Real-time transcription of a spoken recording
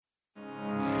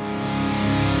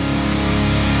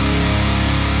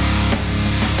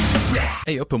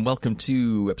Hey up and welcome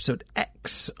to episode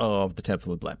X of the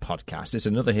Temple of Blair podcast. It's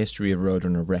another History of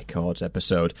Roadrunner Records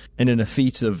episode, and in a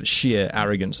feat of sheer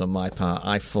arrogance on my part,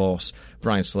 I force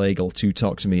Brian Slagle to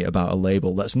talk to me about a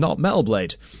label that's not Metal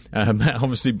Blade.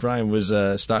 Obviously, Brian was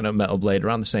starting up Metal Blade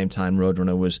around the same time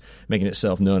Roadrunner was making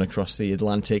itself known across the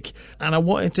Atlantic, and I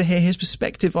wanted to hear his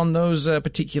perspective on those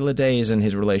particular days and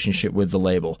his relationship with the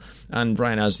label. And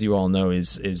Brian, as you all know,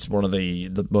 is one of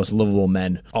the most lovable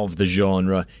men of the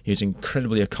genre. He's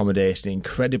incredibly accommodating,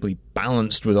 incredibly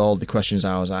balanced with all the questions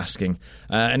I was asking,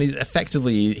 and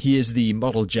he is the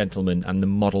model gentleman and the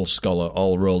model scholar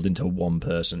all rolled into one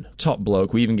person. Top bloke.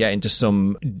 We even get into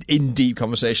some in-deep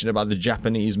conversation about the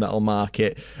Japanese metal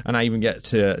market, and I even get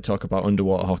to talk about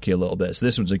underwater hockey a little bit, so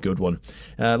this one's a good one.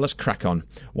 Let's crack on.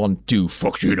 1, 2,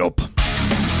 fuck shit up.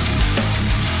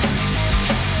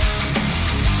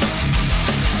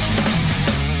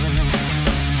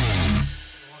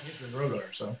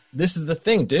 So this is the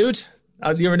thing, dude.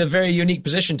 You're in a very unique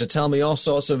position to tell me all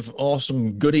sorts of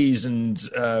awesome goodies and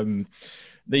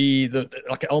the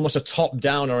like almost a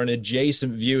top-down or an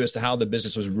adjacent view as to how the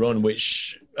business was run,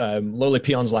 which lowly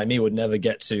peons like me would never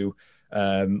get to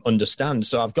understand.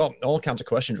 So I've got all kinds of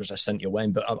questions which I sent your way,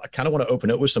 but I kind of want to open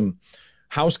up with some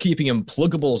housekeeping and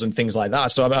pluggables and things like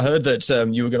that. So I heard that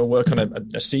you were going to work on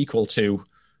a sequel to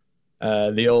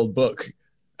the old book.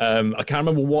 I can't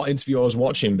remember what interview I was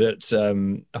watching, but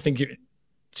I think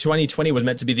 2020 was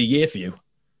meant to be the year for you.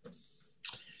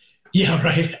 Yeah,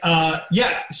 right.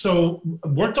 So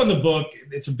worked on the book.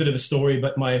 It's a bit of a story,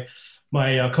 but my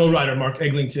co-writer, Mark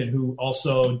Eglinton, who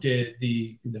also did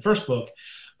the first book,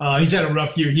 he's had a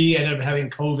rough year. He ended up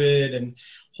having COVID and a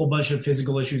whole bunch of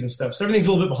physical issues and stuff. So everything's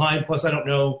a little bit behind. Plus, I don't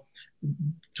know,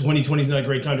 2020 is not a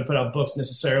great time to put out books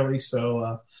necessarily.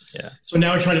 So So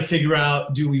now we're trying to figure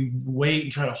out, do we wait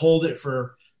and try to hold it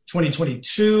for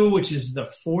 2022, which is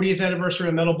the 40th anniversary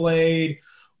of Metal Blade,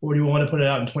 or do we want to put it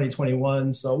out in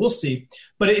 2021? So we'll see.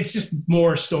 But it's just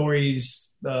more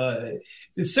stories.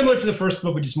 It's similar to the first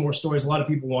book, but just more stories. A lot of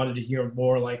people wanted to hear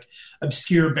more like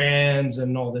obscure bands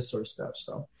and all this sort of stuff.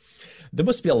 So there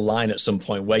must be a line at some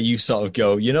point where you sort of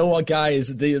go, you know what,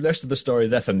 guys, the rest of the story,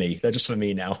 they're for me. They're just for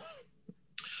me now.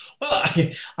 Well,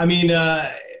 I mean,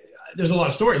 there's a lot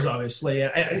of stories, obviously.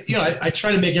 I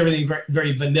try to make everything very,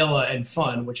 very vanilla and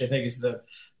fun, which I think is the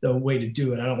way to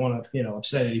do it. I don't want to,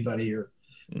 upset anybody or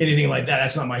anything like that.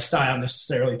 That's not my style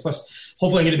necessarily. Plus,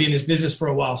 hopefully I'm going to be in this business for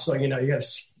a while. So, you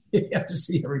have to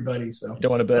see everybody. So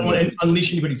don't want to I don't want to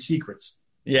unleash anybody's secrets.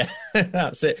 Yeah,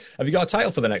 that's it. Have you got a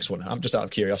title for the next one? I'm just out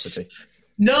of curiosity.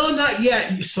 No, not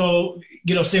yet. So,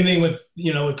 same thing with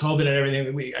COVID and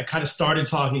everything. I kind of started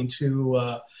talking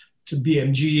to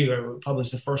BMG, or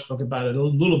published the first book about it a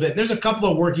little bit. There's a couple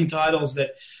of working titles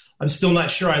that I'm still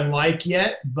not sure I like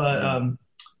yet, but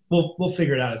we'll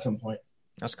figure it out at some point.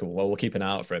 That's cool. Well, we'll keep an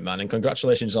eye out for it, man. And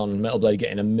congratulations on Metal Blade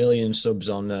getting 1 million subs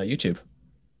on YouTube.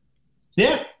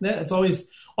 Yeah, it's always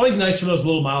nice for those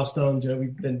little milestones.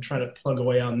 We've been trying to plug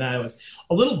away on that. It was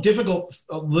a little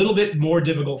bit more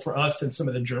difficult for us than some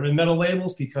of the German metal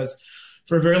labels, because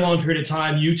for a very long period of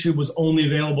time, YouTube was only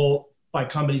available by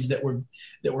companies that were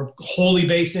wholly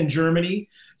based in Germany.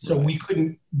 So we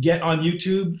couldn't get on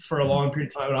YouTube for a long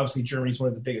period of time. And obviously Germany's one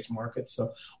of the biggest markets.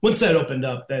 So once that opened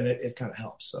up, then it kind of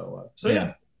helps. So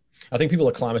yeah. I think people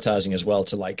are acclimatizing as well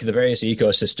to like the various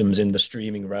ecosystems in the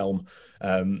streaming realm.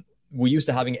 We're used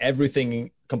to having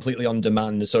everything completely on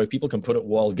demand. So if people can put up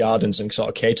walled gardens and sort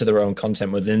of cater their own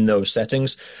content within those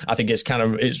settings, I think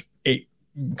it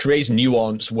creates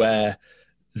nuance where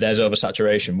there's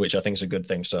oversaturation, which I think is a good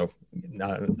thing. So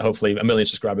hopefully 1 million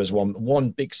subscribers, one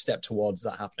big step towards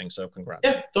that happening. So congrats.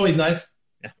 Yeah, it's always nice.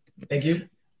 Yeah. Thank you.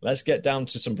 Let's get down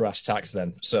to some brass tacks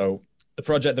then. So the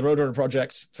Roadrunner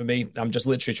project, for me, I'm just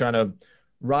literally trying to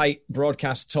write,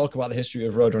 broadcast, talk about the history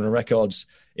of Roadrunner Records.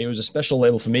 It was a special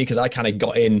label for me because I kind of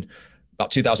got in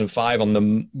about 2005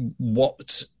 on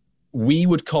what we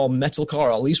would call metalcore,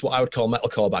 or at least what I would call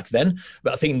metalcore back then.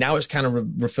 But I think now it's kind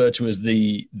of referred to as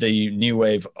the new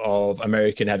wave of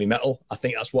American heavy metal. I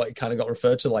think that's what it kind of got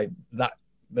referred to, like that.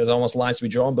 There's almost lines to be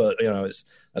drawn, but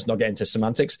let's not get into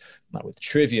semantics, like with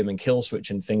Trivium and Killswitch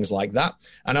and things like that.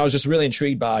 And I was just really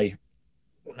intrigued by,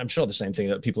 I'm sure the same thing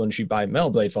that people are intrigued by Metal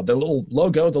Blade for, the little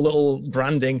logo, the little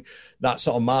branding, that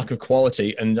sort of mark of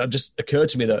quality. And it just occurred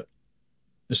to me that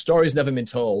the story's never been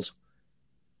told,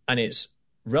 and it's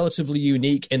relatively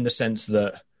unique in the sense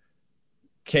that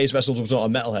Cees Wessels was not a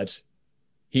metalhead.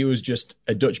 He was just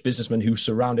a Dutch businessman who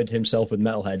surrounded himself with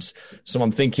metalheads. So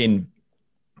I'm thinking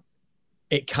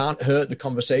it can't hurt the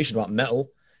conversation about metal.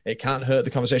 It can't hurt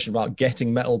the conversation about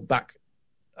getting metal back,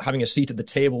 having a seat at the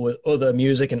table with other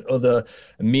music and other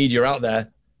media out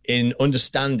there. in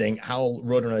understanding how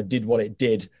Roadrunner did what it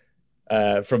did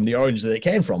from the origins that it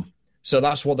came from. So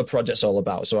that's what the project's all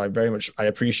about. So I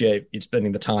appreciate you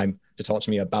spending the time to talk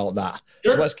to me about that.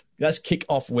 Sure. So let's kick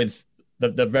off with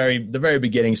the very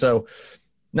beginning. So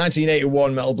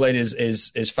 1981, Metal Blade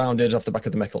is founded off the back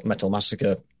of the Metal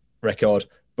Massacre record.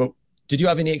 But did you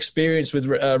have any experience with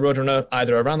Roadrunner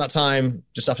either around that time,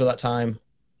 just after that time?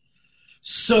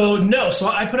 So no. So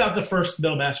I put out the first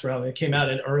Metal Massacre album. It came out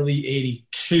in early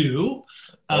 '82.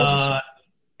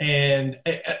 And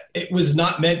it was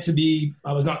not meant to be.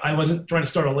 I wasn't trying to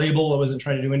start a label. I wasn't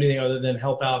trying to do anything other than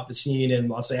help out the scene in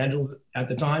Los Angeles at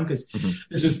the time, because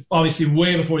this is obviously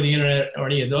way before the internet or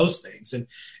any of those things. And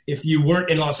if you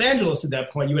weren't in Los Angeles at that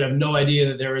point, you would have no idea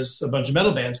that there was a bunch of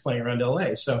metal bands playing around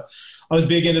LA. So I was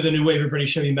big into the new wave of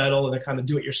British heavy metal and the kind of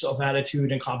do-it-yourself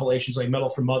attitude and compilations like Metal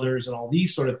for Mothers and all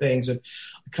these sort of things. And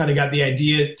I kind of got the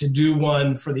idea to do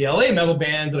one for the LA metal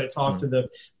bands. And I talked to the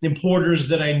importers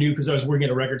that I knew, because I was working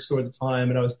at a record store at the time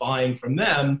and I was buying from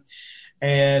them.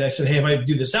 And I said, hey, if I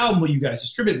do this album, will you guys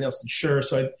distribute it? And they said, sure.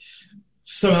 So I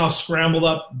somehow scrambled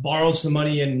up, borrowed some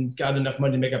money, and got enough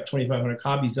money to make up 2,500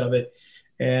 copies of it.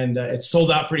 And it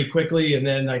sold out pretty quickly. And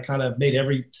then I kind of made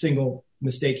every single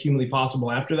mistake humanly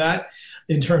possible after that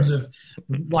in terms of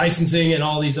licensing and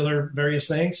all these other various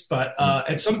things. But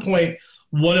at some point,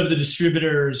 one of the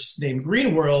distributors named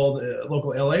Green World, a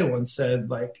local LA one, said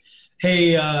like,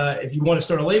 hey, if you want to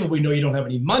start a label, we know you don't have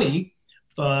any money,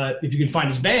 but if you can find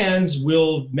us bands,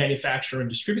 we'll manufacture and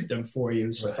distribute them for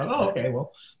you. So I thought, oh, okay,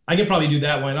 well, I can probably do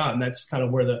that. Why not? And that's kind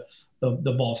of where the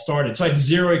ball started. So I had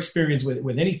zero experience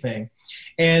with anything.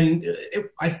 And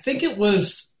I think it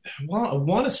was, I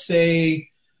want to say,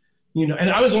 and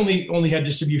I was only had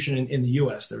distribution in the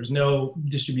U.S. There was no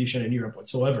distribution in Europe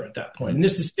whatsoever at that point. And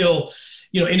this is still,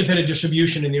 independent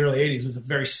distribution in the early 80s was a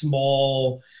very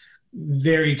small,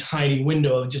 very tiny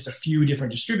window of just a few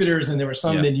different distributors. And there were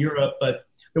some in Europe, but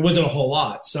there wasn't a whole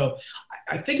lot. So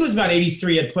I think it was about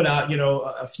 83. I'd put out,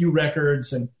 a few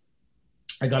records, and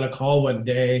I got a call one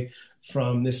day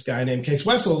from this guy named Case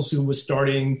Wessels, who was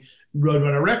starting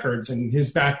Roadrunner Records, and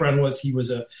his background was he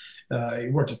worked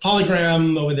at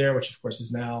Polygram over there, which of course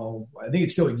is now, I think it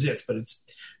still exists, but it's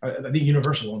I think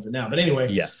Universal owns it now. But anyway,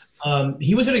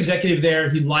 he was an executive there.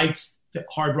 He liked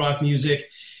hard rock music.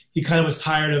 He kind of was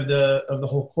tired of the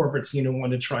whole corporate scene and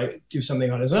wanted to try to do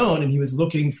something on his own, and he was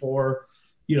looking for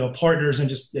partners and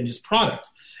just product.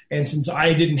 And since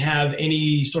I didn't have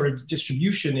any sort of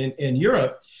distribution in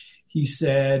Europe, he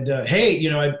said, hey,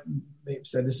 I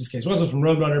said, this is Case Wessel from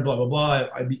Roadrunner, blah, blah, blah.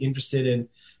 I'd be interested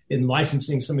in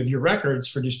licensing some of your records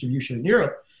for distribution in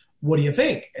Europe. What do you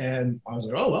think? And I was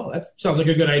like, oh, well, that sounds like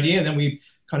a good idea. And then we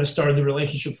kind of started the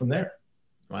relationship from there.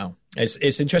 Wow.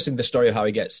 It's interesting, the story of how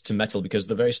he gets to metal, because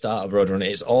the very start of Roadrunner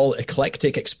is all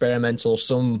eclectic, experimental,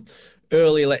 some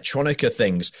early electronica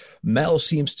things. Metal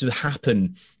seems to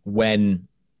happen when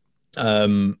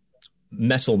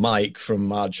Metal Mike from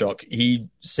Mardshock, he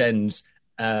sends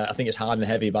I think it's Hard and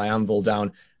Heavy by Anvil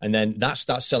down, and then that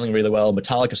starts selling really well.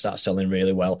 Metallica starts selling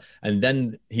really well, and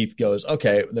then Heath goes,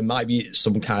 okay, there might be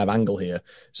some kind of angle here.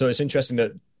 So it's interesting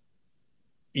that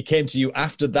he came to you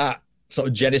after that sort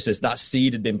of genesis, that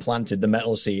seed had been planted, the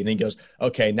metal seed, and he goes,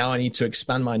 okay, now I need to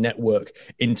expand my network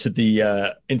into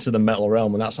the metal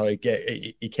realm, and that's how he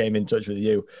came in touch with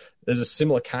you. There's a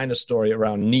similar kind of story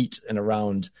around Neat and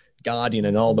around Guardian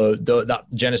and all that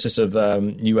genesis of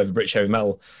new wave British heavy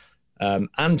metal,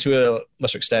 and to a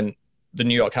lesser extent the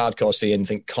New York hardcore scene. I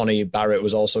think Connie Barrett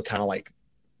was also kind of like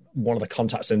one of the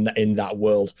contacts in that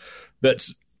world. But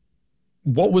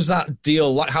what was that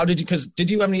deal like? How did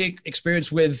you have any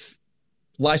experience with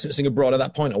licensing abroad at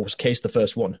that point, or was Case the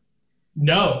first one?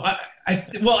 No,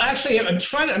 well, actually, I'm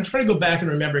trying to go back and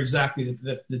remember exactly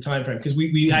the time frame, because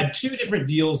we had two different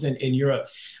deals in Europe.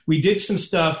 We did some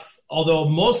stuff, although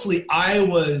mostly I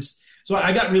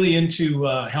got really into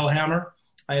Hellhammer.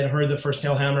 I had heard the first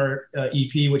Hellhammer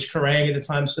EP, which Kerrang at the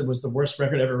time said was the worst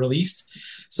record ever released.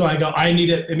 So I need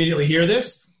to immediately hear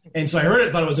this. And so I heard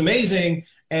it, thought it was amazing.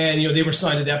 And, they were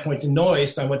signed at that point to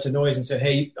Noise. So I went to Noise and said,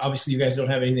 hey, obviously you guys don't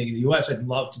have anything in the US. I'd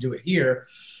love to do it here.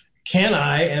 Can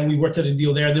I? And we worked out a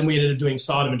deal there. Then we ended up doing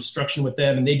Sodom and Destruction with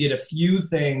them. And they did a few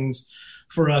things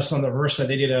for us on the reverse side.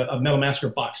 They did a Metal Massacre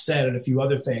box set and a few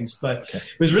other things. But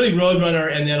It was really Roadrunner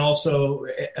and then also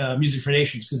Music for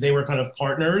Nations, because they were kind of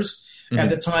partners at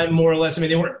the time, more or less. I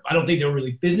mean, I don't think they were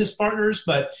really business partners,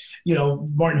 but,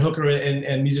 Martin Hooker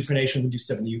and Music for Nations would do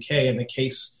stuff in the UK, and the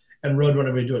Case and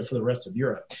Roadrunner would do it for the rest of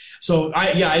Europe. So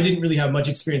I didn't really have much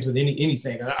experience with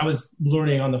anything. I was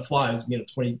learning on the fly as,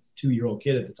 22 22-year-old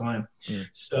kid at the time.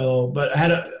 So, but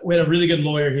we had a really good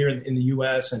lawyer here in the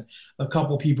U.S. and a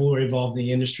couple people who were involved in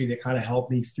the industry that kind of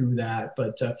helped me through that.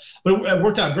 But it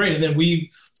worked out great. And then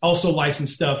we also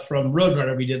licensed stuff from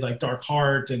Roadrunner. We did like Dark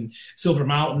Heart and Silver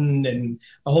Mountain and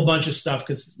a whole bunch of stuff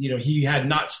because, he had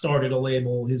not started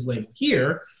his label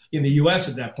here in the U.S.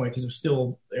 at that point because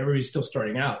everybody's still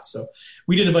starting out. So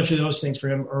we did a bunch of those things for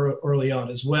him early on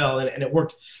as well. And it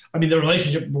worked. I mean, the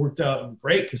relationship worked out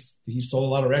great because he sold a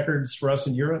lot of records for us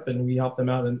in Europe and we helped them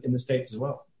out in the States as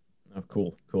well. Oh,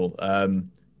 cool.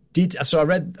 So I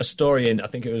read a story in, I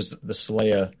think it was the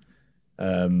Slayer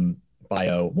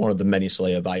bio, one of the many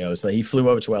Slayer bios, that he flew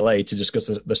over to LA to discuss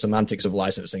the semantics of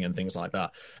licensing and things like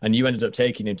that. And you ended up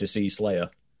taking him to see Slayer.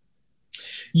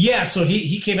 Yeah, so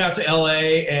he came out to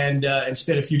LA and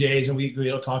spent a few days, and we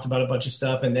talked about a bunch of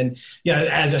stuff. And then,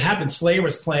 as it happened, Slayer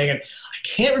was playing, and I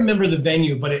can't remember the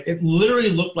venue, but it literally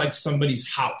looked like somebody's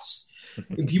house.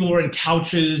 And people were in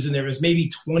couches, and there was maybe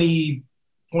 20,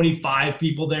 25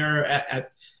 people there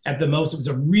at the most. It was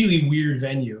a really weird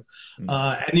venue.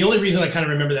 And the only reason I kind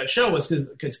of remember that show was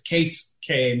because Case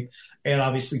came and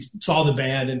obviously saw the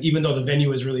band. And even though the venue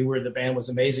was really weird, the band was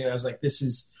amazing. And I was like,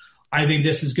 I think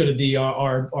this is going to be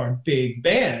our big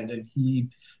band. And he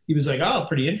was like, oh,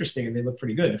 pretty interesting. And they look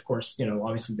pretty good. Of course,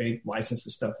 obviously they licensed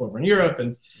the stuff over in Europe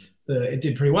and it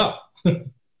did pretty well.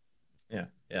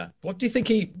 Yeah. What do you think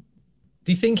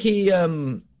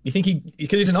because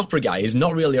he's an opera guy, he's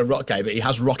not really a rock guy, but he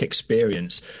has rock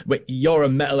experience, but you're a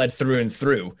metalhead through and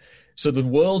through. So the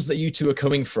worlds that you two are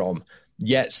coming from,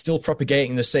 yet still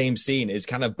propagating the same scene, is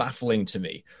kind of baffling to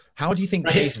me. How do you think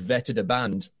Case vetted a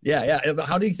band? Yeah.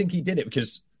 How do you think he did it?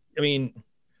 Because, I mean,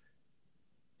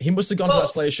 he must have gone to that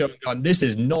Slayer show and gone, this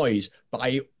is noise, but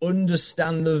I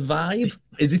understand the vibe.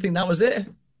 Did you think that was it?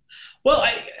 Well,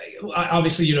 I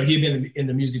obviously, he had been in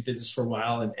the music business for a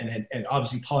while, and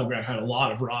obviously Polygram had a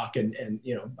lot of rock and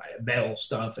metal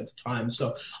stuff at the time.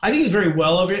 So I think he's very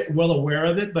well aware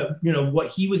of it. But what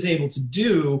he was able to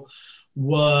do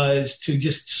was to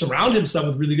just surround himself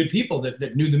with really good people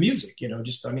that knew the music.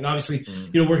 Obviously,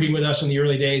 working with us in the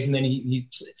early days, and then he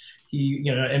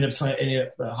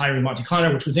ended up hiring Monty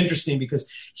Connor, which was interesting because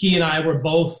he and I were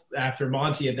both after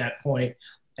Monty at that point.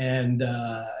 And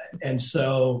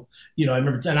so, I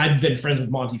remember, and I'd been friends with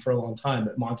Monty for a long time,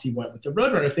 but Monty went with the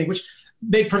Roadrunner thing, which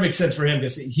made perfect sense for him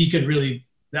because he could really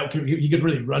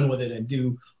run with it and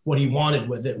do what he wanted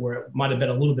with it, where it might have been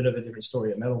a little bit of a different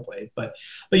story at Metal Blade. But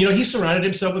he surrounded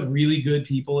himself with really good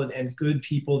people and good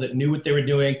people that knew what they were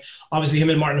doing. Obviously, him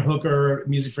and Martin Hooker,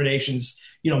 Music for Nations,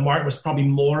 Martin was probably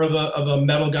more of a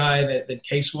metal guy that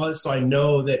Case was. So I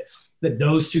know that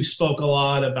those two spoke a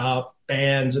lot about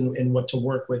bands and what to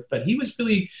work with, but he was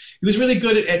really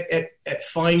good at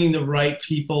finding the right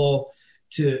people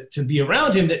to be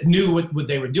around him that knew what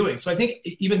they were doing. So I think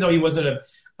even though he wasn't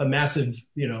a massive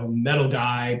metal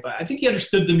guy, but I think he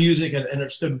understood the music and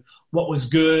understood what was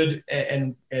good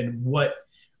and what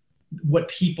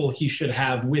people he should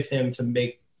have with him to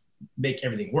make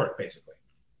everything work, basically.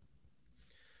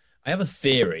 I have a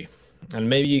theory, and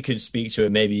maybe you could speak to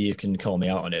it, maybe you can call me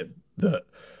out on it, but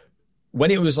when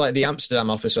it was like the Amsterdam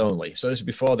office only, so this is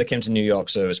before they came to New York,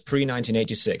 so it was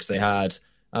pre-1986, they had,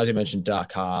 as you mentioned,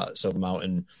 Dark Heart, Silver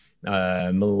Mountain,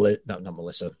 not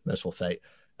Melissa, Merciful Fate,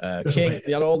 King,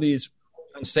 they had all these,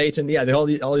 and Satan, they had all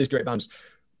these great bands.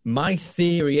 My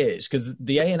theory is, because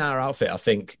the A&R outfit, I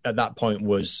think, at that point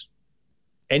was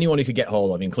anyone who could get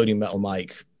hold of, including Metal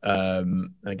Mike,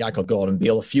 and a guy called Gordon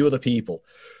Beale, a few other people.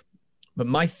 But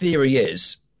my theory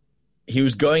is, he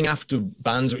was going after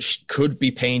bands which could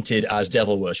be painted as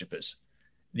devil worshippers.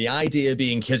 The idea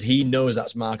being because he knows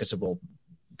that's marketable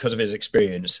because of his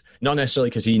experience, not necessarily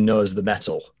because he knows the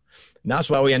metal. And that's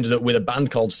why we ended up with a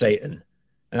band called Satan.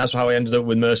 And that's how we ended up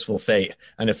with Merciful Fate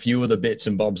and a few other bits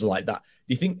and bobs like that.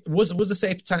 Do you think, was the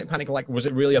Satanic Panic was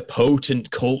it really a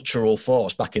potent cultural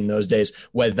force back in those days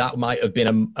where that might have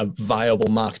been a viable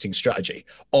marketing strategy?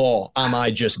 Or am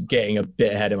I just getting a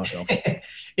bit ahead of myself?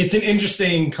 It's an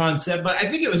interesting concept, but I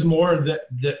think it was more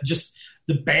just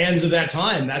the bands of that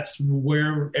time. That's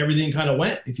where everything kind of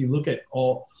went. If you look at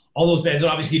all those bands,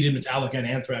 and obviously he did Metallica and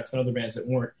Anthrax and other bands that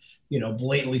weren't,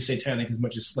 blatantly satanic as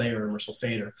much as Slayer or Merciful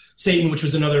Fate or Satan, which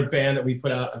was another band that we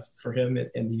put out for him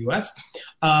in the U.S.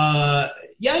 I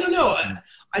don't know.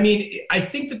 I mean, I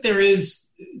think that there is,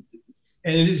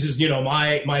 and this is,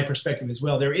 my perspective as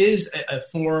well, there is a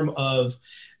form of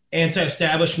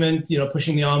anti-establishment,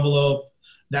 pushing the envelope,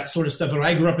 that sort of stuff. And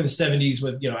I grew up in the 70s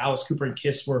with, Alice Cooper and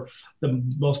Kiss were the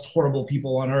most horrible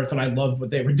people on earth, and I loved what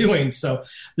they were doing. So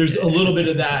there's a little bit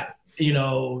of that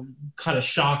kind of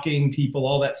shocking people,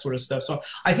 all that sort of stuff. So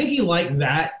I think he liked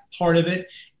that part of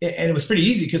it. And it was pretty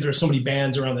easy because there were so many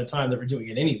bands around that time that were doing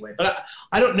it anyway. But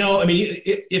I don't know. I mean,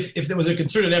 if there was a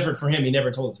concerted effort for him, he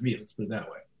never told it to me. Let's put it that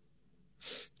way.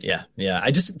 Yeah.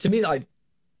 To me, like,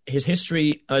 his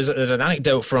history, there's an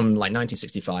anecdote from like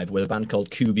 1965 with a band called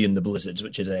Kubi and the Blizzards,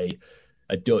 which is a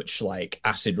Dutch like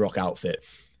acid rock outfit.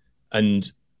 And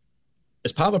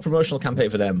as part of a promotional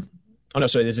campaign for them,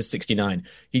 this is 69.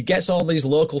 He gets all these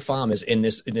local farmers in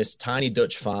this tiny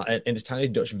Dutch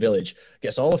village,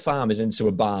 gets all the farmers into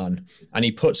a barn, and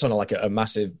he puts on a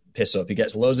massive piss up. He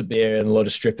gets loads of beer and a load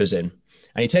of strippers in,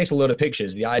 and he takes a load of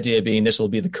pictures. The idea being this will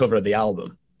be the cover of the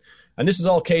album. And this is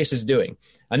all Case is doing.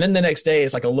 And then the next day,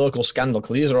 it's like a local scandal.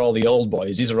 These are all the old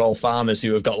boys. These are all farmers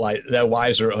who have got like their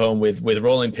wives are at home with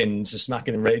rolling pins,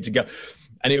 smacking and ready to go.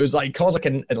 And it was like caused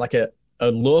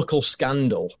a local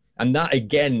scandal. And that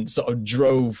again sort of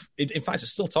drove. In fact, it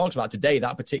still talks about today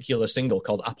that particular single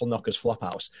called Apple Knockers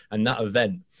Flophouse and that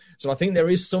event. So I think there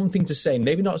is something to say,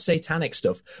 maybe not satanic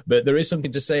stuff, but there is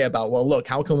something to say about, well, look,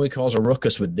 how can we cause a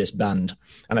ruckus with this band?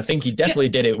 And I think he definitely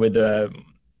did it with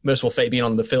Merciful Fate being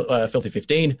on the Filthy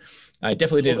 15. I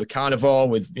definitely did it with Carnivore,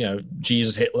 with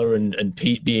Jesus, Hitler, and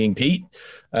Pete being Pete.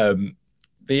 But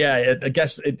yeah, I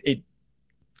guess it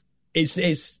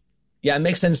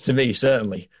makes sense to me,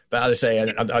 certainly. But as I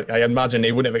say, I imagine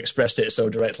he wouldn't have expressed it so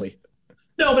directly.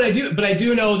 No, but I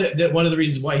do know that one of the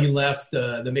reasons why he left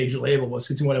the major label was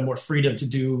because he wanted more freedom to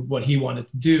do what he wanted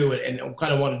to do, and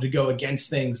kind of wanted to go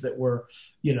against things that were,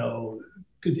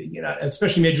 because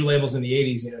especially major labels in the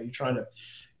 80s, you're trying to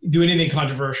do anything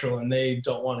controversial and they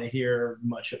don't want to hear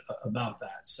much about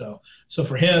that. So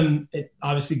for him, it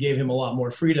obviously gave him a lot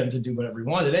more freedom to do whatever he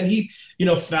wanted. And he,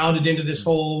 founded into this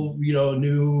whole,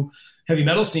 new heavy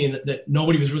metal scene that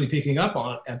nobody was really picking up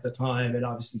on at the time. And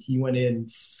obviously he went in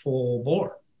full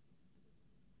bore.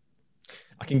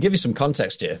 I can give you some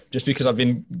context here, just because I've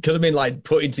been like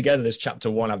putting together this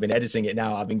chapter 1. I've been editing it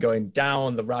now. I've been going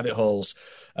down the rabbit holes.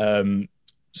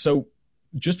 So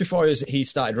just before he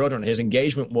started Roadrunner, his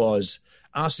engagement was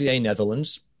RCA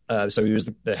Netherlands. So he was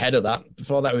the head of that.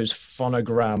 Before that, it was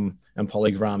Phonogram and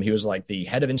Polygram. He was like the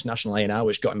head of International A&R,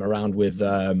 which got him around with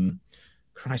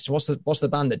what's the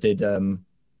band that did?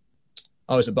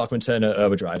 It's a Bachman Turner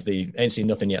Overdrive, the Ain't Seen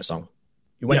Nothing Yet song.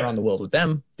 He went around the world with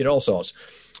them, did all sorts.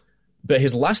 But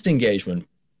his last engagement,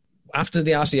 after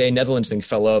the RCA Netherlands thing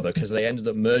fell over, because they ended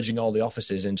up merging all the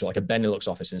offices into like a Benelux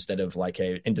office instead of like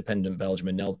a independent Belgium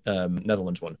and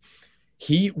Netherlands one.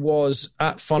 He was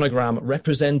at Phonogram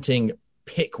representing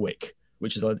Pickwick,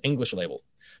 which is an English label.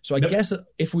 So I guess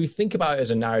if we think about it as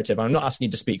a narrative, I'm not asking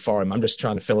you to speak for him. I'm just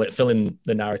trying to fill in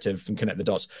the narrative and connect the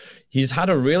dots. He's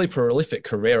had a really prolific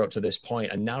career up to this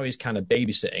point, and now he's kind of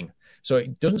babysitting. So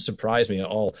it doesn't surprise me at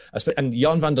all. And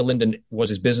Jan van der Linden was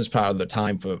his business partner at the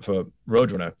time for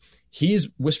Roadrunner. He's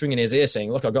whispering in his ear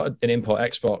saying, look, I've got an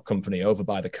import-export company over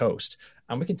by the coast,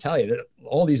 and we can tell you that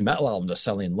all these metal albums are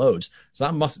selling loads. So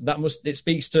it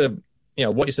speaks to,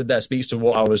 what you said there speaks to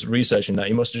what I was researching, that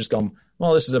he must have just gone,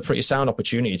 well, this is a pretty sound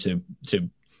opportunity to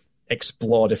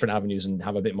explore different avenues and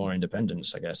have a bit more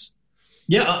independence, I guess.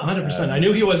 Yeah, 100%. I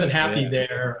knew he wasn't happy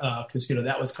there because,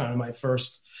 that was kind of my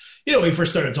first, when we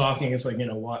first started talking, it's like,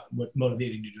 what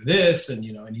motivated you to do this? And,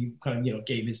 and he kind of,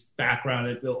 gave his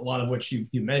background, a lot of which you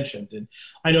mentioned. And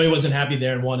I know he wasn't happy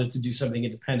there and wanted to do something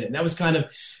independent. And that was kind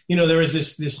of, there was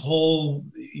this whole,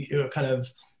 kind of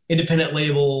independent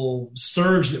label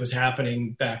surge that was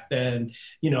happening back then.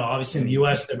 Obviously in the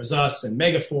US there was us and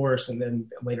Megaforce, and then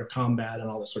later Combat and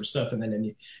all this sort of stuff. And then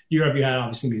in Europe you had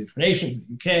obviously Music for Nations in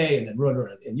the UK, and then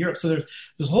Roadrunner in Europe. So there's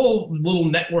this whole little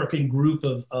networking group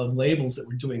of labels that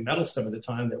were doing metal stuff at the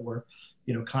time that were,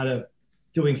 kind of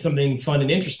doing something fun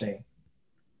and interesting.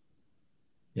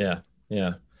 Yeah.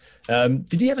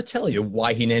 Did he ever tell you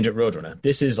why he named it Roadrunner?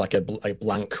 This is like a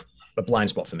blind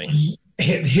spot for me.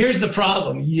 Here's the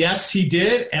problem. Yes, he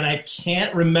did, and I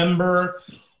can't remember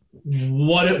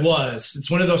what it was. It's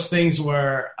one of those things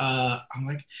where I'm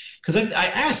like, because I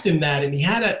asked him that, and he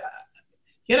had a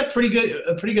pretty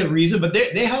good reason, but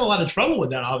they had a lot of trouble with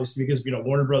that, obviously, because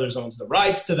Warner Brothers owns the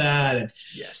rights to that, and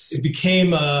yes, it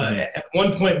became at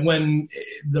one point when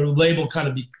the label kind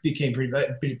of became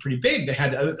pretty big. They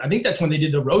had, I think that's when they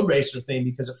did the Road Racer thing,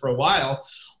 because for a while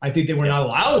I think they were not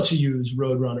allowed to use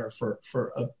Roadrunner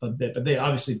for a bit, but they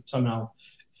obviously somehow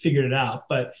figured it out.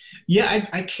 But yeah,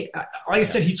 I can't, like I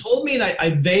said, he told me, and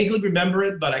I vaguely remember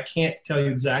it, but I can't tell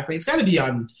you exactly. It's got to be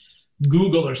on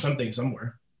Google or something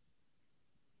somewhere.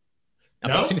 I've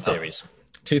got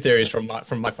two theories from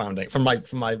my founding, from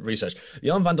my research.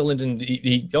 Jan van der Linden,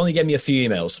 he only gave me a few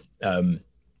emails,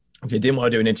 Okay, didn't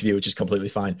want to do an interview, which is completely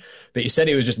fine. But he said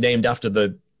he was just named after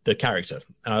the character.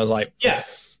 And I was like, yeah,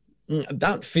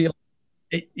 that feel.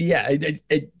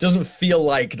 It doesn't feel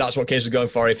like that's what Case was going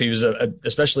for. If he was,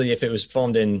 especially if it was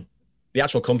formed in, the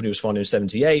actual company was formed in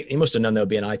 1978, he must have known there would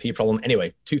be an IP problem.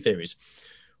 Anyway, two theories.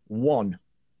 One,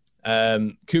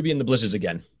 Kubi and the Blizzards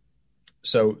again.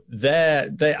 So they're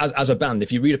as a band,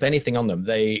 if you read up anything on them,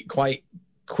 they quite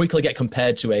quickly get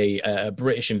compared to a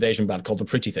British invasion band called the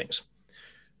Pretty Things.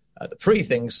 The Pretty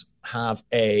Things have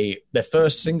their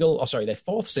fourth single,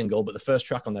 but the first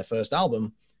track on their first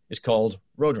album is called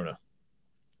Roadrunner,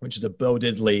 which is a Bo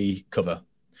Diddley cover,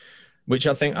 which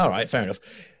I think, all right, fair enough.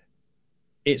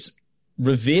 It's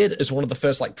revered as one of the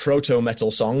first like proto-metal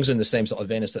songs in the same sort of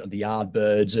vein as the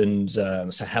Yardbirds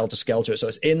and Helter Skelter. So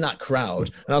it's in that crowd.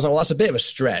 And I was like, well, that's a bit of a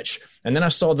stretch. And then I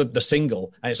saw the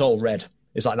single and it's all red.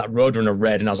 It's like that Roadrunner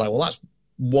red. And I was like, well, that's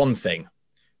one thing.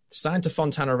 Signed to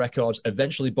Fontana Records,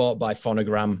 eventually bought by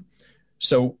Phonogram.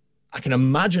 So I can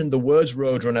imagine the words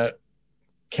Roadrunner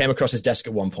came across his desk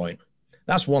at one point.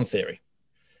 That's one theory.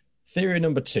 Theory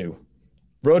number two.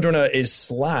 Roadrunner is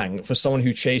slang for someone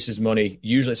who chases money.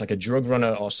 Usually it's like a drug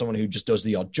runner or someone who just does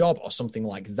the odd job or something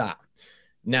like that.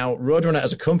 Now, Roadrunner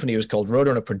as a company was called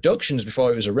Roadrunner Productions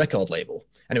before it was a record label,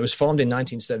 and it was formed in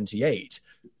 1978.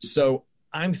 So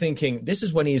I'm thinking this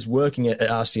is when he's working at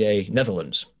RCA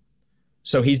Netherlands.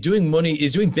 So he's doing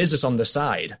business on the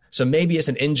side. So maybe it's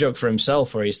an in-joke for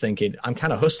himself where he's thinking, I'm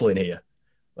kind of hustling here.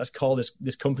 Let's call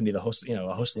this company a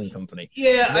hustling company.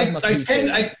 Yeah,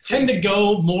 I tend to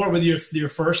go more with your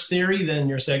first theory than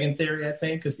your second theory, I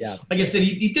think. Because, like I said,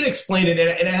 he did explain it, and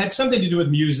it had something to do with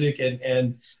music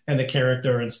and the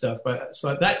character and stuff. But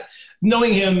so that,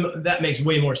 knowing him, that makes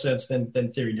way more sense than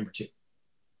theory number two.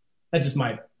 That's just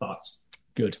my thoughts.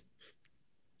 Good.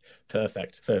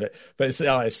 Perfect. But it's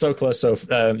so close,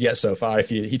 yet so far. If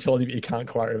he told you, but you can't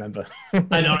quite remember.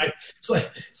 I know, right? It's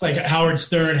like Howard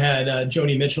Stern had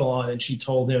Joni Mitchell on, and she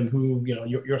told him who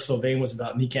You're So Vain was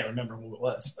about, and he can't remember who it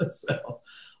was. So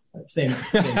same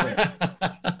thing.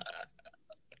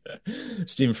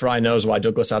 Stephen Fry knows why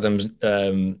Douglas Adams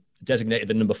designated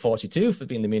the number 42 for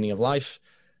being the meaning of life.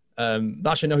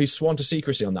 Actually, no, he's sworn to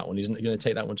secrecy on that one. He's going to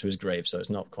take that one to his grave, so it's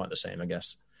not quite the same, I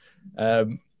guess.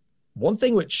 One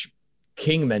thing which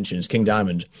King mentions, King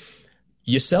Diamond,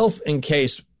 yourself and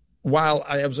Case, while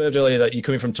I observed earlier that you're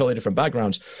coming from totally different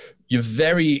backgrounds, you're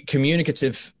very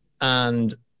communicative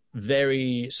and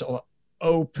very sort of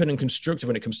open and constructive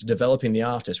when it comes to developing the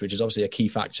artist, which is obviously a key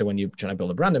factor when you're trying to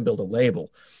build a brand and build a label.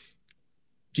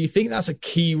 Do you think that's a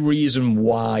key reason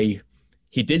why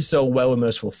he did so well with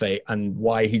Merciful Fate and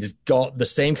why he's got the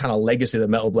same kind of legacy that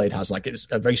Metal Blade has? Like, it's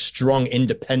a very strong,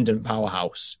 independent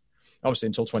powerhouse, obviously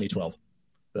until 2012.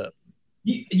 But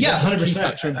yeah, 100%.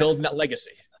 Factor in building that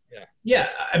legacy. Yeah.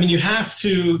 I mean, you have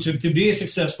to be a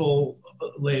successful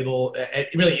label at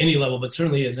really any level, but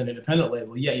certainly as an independent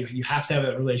label. Yeah, you have to have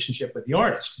a relationship with the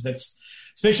artist, because that's,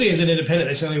 especially as an independent,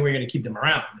 that's the only way you're going to keep them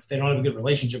around. If they don't have a good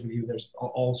relationship with you, there's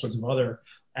all sorts of other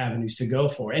avenues to go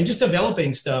for, and just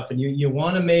developing stuff. And you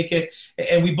want to make it.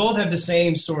 And we both have the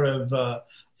same sort of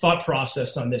thought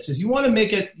process on this: is you want to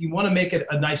make it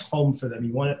a nice home for them.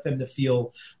 You want them to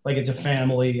feel like it's a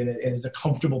family and it's a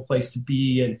comfortable place to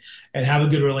be, and have a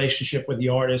good relationship with the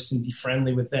artists and be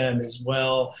friendly with them as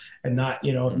well, and not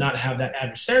have that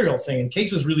adversarial thing. And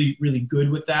Case was really, really good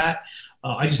with that.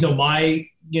 I just know my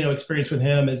experience with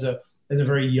him as a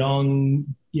very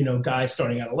young guy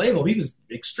starting out a label. He was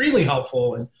extremely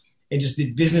helpful and just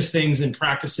did business things and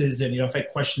practices. And, if I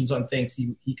had questions on things,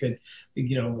 he could,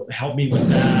 help me with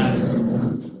that.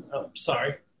 Oh,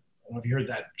 sorry. I don't know if you heard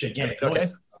that gigantic noise.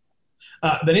 Okay.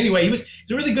 But anyway, he was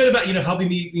really good about, helping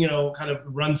me, kind of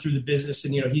run through the business.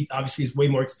 And, he obviously is way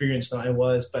more experienced than I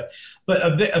was, but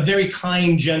a very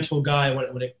kind, gentle guy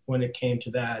when it came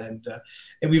to that. And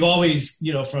we've always,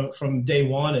 from day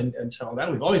one until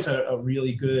now, we've always had a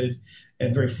really good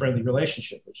and very friendly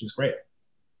relationship, which is great.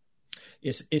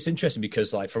 It's interesting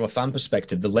because, like, from a fan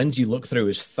perspective, the lens you look through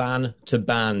is fan to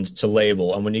band to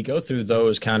label. And when you go through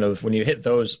those when you hit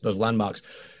those landmarks,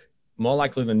 more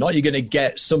likely than not, you're going to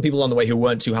get some people on the way who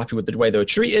weren't too happy with the way they were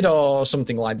treated or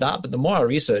something like that. But the more I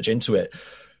research into it,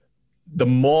 the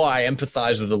more I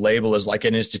empathize with the label as like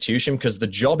an institution, because the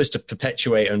job is to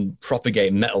perpetuate and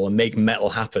propagate metal and make metal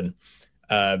happen.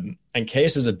 And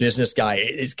Case, as a business guy,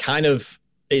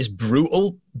 it's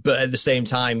brutal, but at the same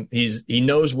time, he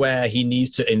knows where he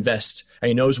needs to invest, and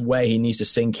he knows where he needs to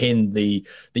sink in the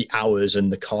hours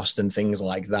and the cost and things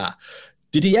like that.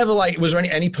 Did he ever was there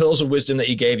any pearls of wisdom that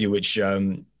he gave you, which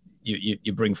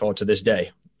you bring forward to this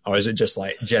day, or is it just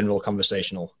like general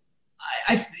conversational?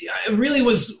 I it really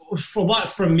was, for what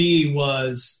from me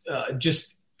was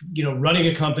just, running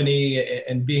a company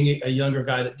and being a younger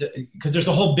guy, because there's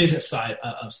a whole business side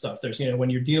of stuff. There's, when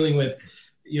you're dealing with,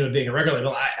 being a record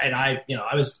label, I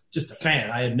was just a fan.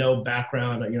 I had no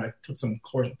background. I took some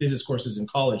business courses in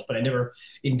college, but I never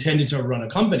intended to run a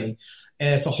company.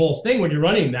 And it's a whole thing when you're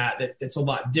running that it's a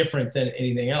lot different than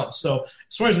anything else. So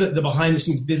as far as the behind the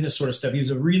scenes business sort of stuff, he was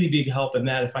a really big help in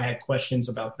that. If I had questions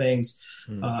about things,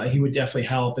 he would definitely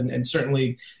help. And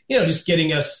certainly, just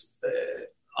getting us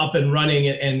up and running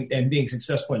and being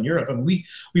successful in Europe. And we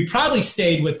probably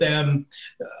stayed with them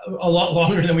a lot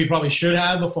longer than we probably should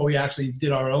have before we actually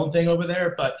did our own thing over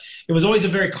there. But it was always a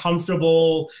very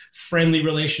comfortable, friendly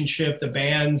relationship. The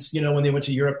bands, when they went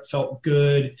to Europe, felt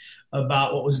good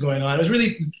about what was going on. It was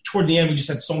really toward the end, we just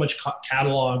had so much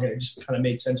catalog, and it just kind of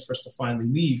made sense for us to finally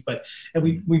leave. And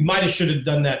we might have should have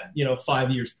done that, 5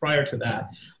 years prior to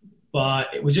that.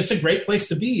 But it was just a great place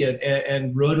to be.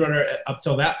 And Roadrunner, up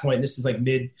till that point, this is like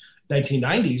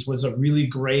mid-1990s, was a really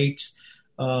great,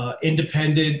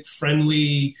 independent,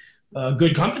 friendly,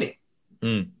 good company.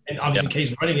 And obviously,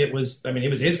 Case running it was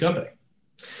his company.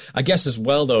 I guess as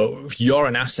well, though, you're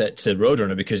an asset to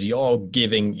Roadrunner because you're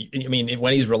giving,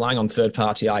 when he's relying on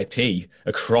third-party IP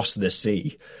across the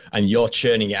sea and you're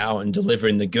churning it out and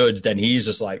delivering the goods, then he's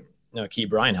just like, no, keep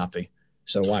Brian happy.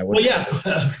 So why wouldn't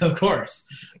of course.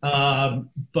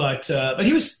 But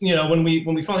he was, when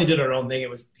we finally did our own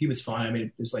thing, he was fine.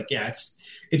 It was like,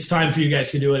 it's time for you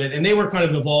guys to do it. And they were kind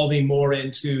of evolving more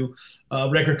into a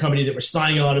record company that were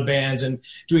signing a lot of bands and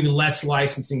doing less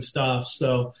licensing stuff.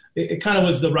 So it kind of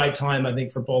was the right time, I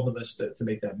think, for both of us to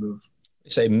make that move. You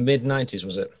say mid-90s,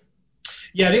 was it?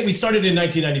 Yeah, I think we started in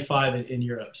 1995 in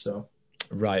Europe. So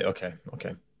right, okay.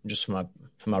 Just for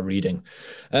my reading.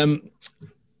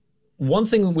 One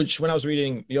thing which, when I was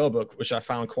reading your book, which I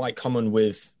found quite common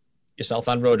with yourself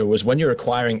and Roder, was when you're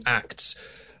acquiring acts,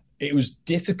 it was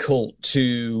difficult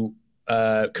to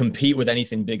compete with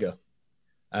anything bigger.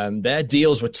 Their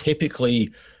deals were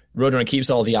typically, Roadrunner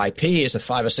keeps all the IP, it's a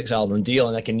 5 or 6 album deal,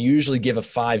 and they can usually give a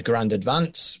 $5,000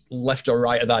 advance, left or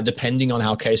right of that, depending on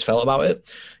how Case felt about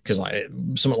it. Because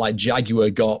something like Jaguar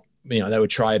got, they were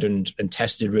tried and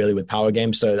tested really with Power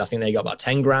Games, so I think they got about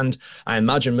 $10,000. I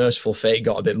imagine Merciful Fate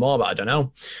got a bit more, but I don't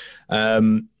know.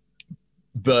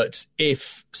 But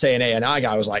if, say, an A&R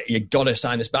guy was like, you got to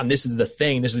sign this band, this is the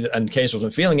thing, and Case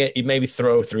wasn't feeling it, he'd maybe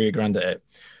throw $3,000 at it.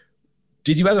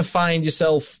 Did you ever find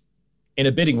yourself in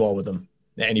a bidding war with them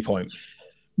at any point?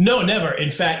 No, never.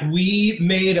 In fact, we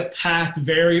made a pact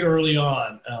very early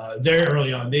on,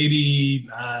 maybe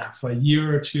a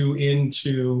year or two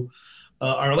into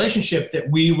our relationship, that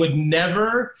we would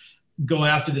never go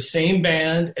after the same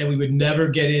band and we would never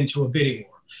get into a bidding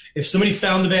war. If somebody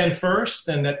found the band first,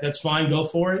 then that's fine, go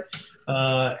for it.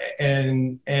 But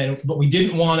we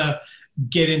didn't want to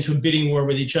get into a bidding war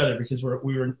with each other because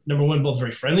we were number one, both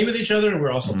very friendly with each other, and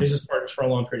we're also business partners for a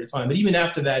long period of time. But even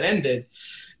after that ended,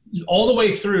 all the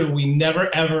way through, we never,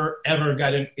 ever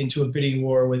got into a bidding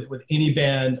war with any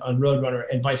band on Roadrunner,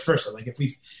 and vice versa. Like if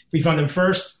we found them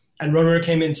first and Roadrunner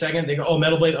came in second, they go, "Oh,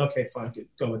 Metal Blade, okay, fine, good,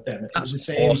 go with them." It was the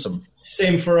same, awesome.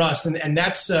 Same for us, and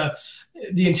that's the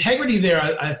integrity there.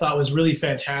 I thought was really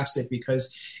fantastic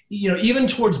because even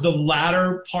towards the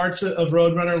latter parts of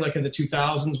Roadrunner, like in the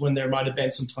 2000s, when there might have been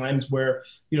some times where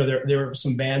there were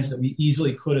some bands that we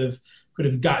easily could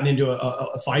have gotten into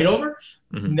a fight over.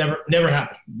 Never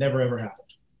happened. Never ever happened.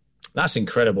 That's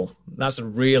incredible. That's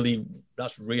really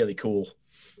cool.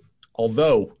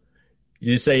 Although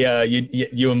you say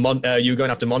you were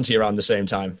going after Monty around the same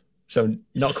time, so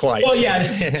not quite. Well, yeah,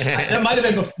 that might have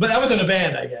been before, but that wasn't a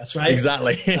band, I guess, right?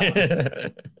 Exactly.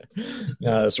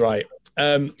 No, that's right.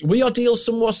 Were your deals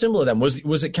somewhat similar then?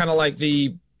 Was it kind of like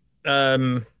the?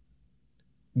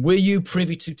 Were you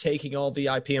privy to taking all the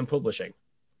IP and publishing?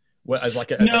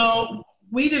 No,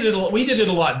 we did it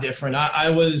a lot different. I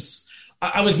was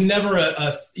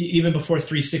never even before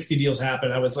 360 deals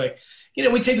happened. I was like,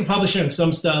 we take the publishing on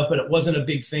some stuff, but it wasn't a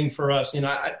big thing for us.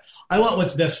 I want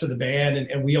what's best for the band,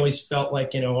 and we always felt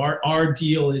like our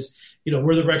deal is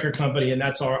we're the record company, and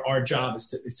that's our job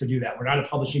is to do that. We're not a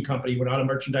publishing company, we're not a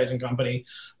merchandising company,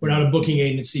 we're not a booking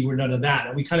agency, we're none of that.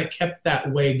 And we kind of kept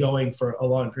that way going for a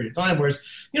long period of time. Whereas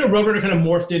Roadrunner kind of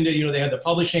morphed into they had the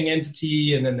publishing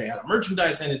entity, and then they had a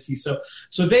merchandise entity. So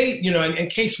they and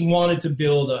Case wanted to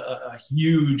build a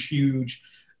huge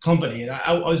company, and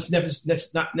I was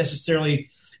not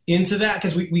necessarily into that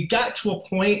because we got to a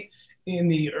point in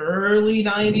the early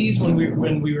 90s when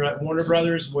we were at Warner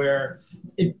Brothers where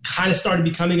it kind of started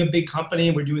becoming a big company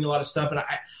and we're doing a lot of stuff, and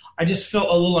I just felt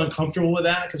a little uncomfortable with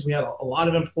that because we had a lot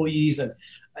of employees, and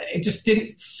it just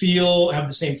didn't have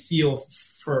the same feel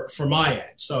for my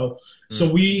end. So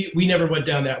we never went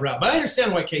down that route. But I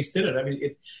understand why Case did it. I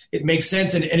mean, it makes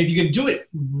sense. And if you can do it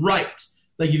right,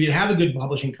 like if you have a good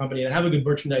publishing company and have a good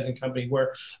merchandising company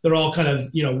where they're all kind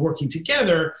of, working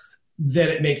together, then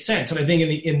it makes sense. And I think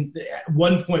in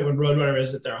one point when Roadrunner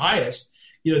is at their highest,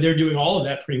 they're doing all of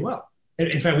that pretty well.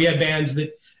 In fact, we had bands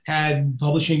that had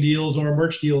publishing deals or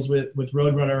merch deals with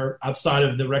Roadrunner outside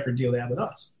of the record deal they have with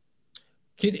us.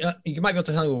 You might be able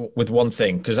to help me with one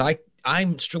thing, because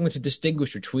I'm struggling to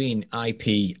distinguish between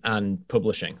IP and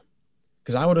publishing,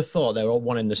 because I would have thought they're all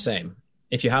one and the same.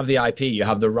 If you have the IP, you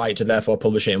have the right to therefore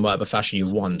publish it in whatever fashion you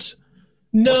want.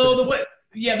 No, the way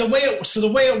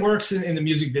it works in the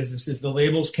music business is the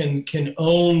labels can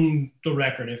own the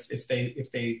record if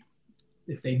they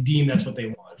deem that's what they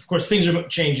want. Of course, things are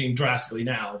changing drastically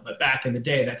now, but back in the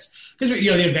day, that's because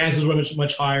the advances were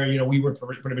much higher. We were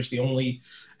pretty much the only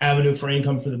avenue for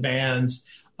income for the bands.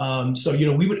 So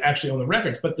we would actually own the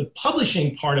records, but the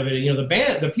publishing part of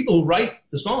it, the people who write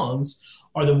the songs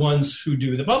are the ones who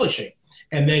do the publishing.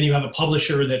 And then you have a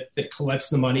publisher that collects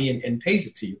the money and pays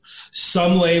it to you.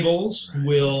 Some labels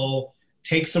will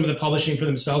take some of the publishing for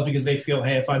themselves because they feel,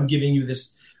 hey, if I'm giving you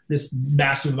this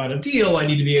massive amount of deal, I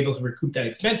need to be able to recoup that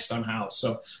expense somehow.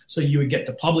 So you would get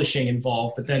the publishing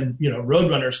involved. But then,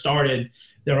 Roadrunner started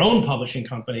their own publishing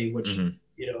company, which,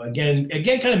 again,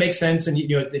 kind of makes sense. And,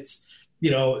 it's,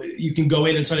 you can go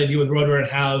in and sign a deal with Roadrunner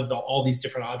and have all these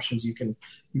different options you can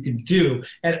do.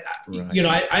 And,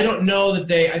 right. I don't know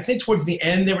that I think towards the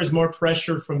end, there was more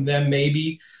pressure from them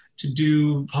maybe to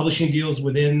do publishing deals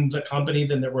within the company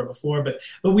than there were before. But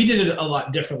we did it a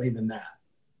lot differently than that.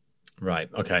 Right.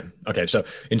 Okay. So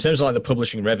in terms of like the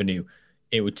publishing revenue,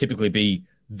 it would typically be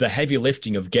the heavy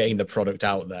lifting of getting the product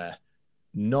out there,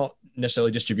 not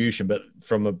necessarily distribution, but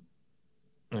from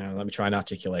let me try and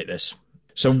articulate this.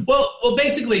 So, well,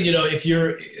 basically,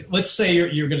 if let's say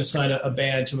you're going to sign a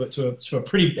band to a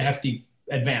pretty hefty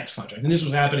advance contract, and this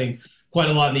was happening quite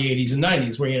a lot in the 80s and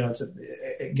 90s, where it's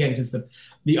again because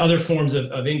the other forms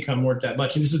of income weren't that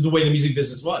much, and this is the way the music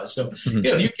business was. So,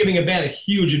 if you're giving a band a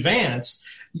huge advance,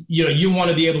 you want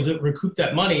to be able to recoup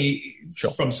that money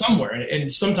from somewhere, and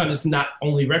sometimes it's not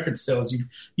only record sales.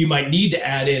 You might need to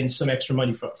add in some extra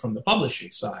money from the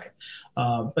publishing side.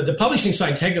 But the publishing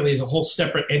side technically is a whole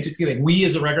separate entity. Like we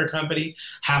as a record company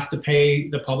have to pay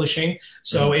the publishing.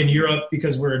 So in Europe,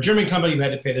 because we're a German company, we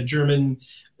had to pay the German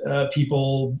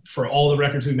people for all the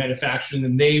records we manufactured, and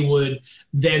then they would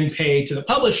then pay to the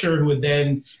publisher, who would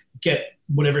then get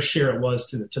whatever share it was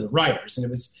to the writers. And it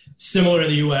was similar in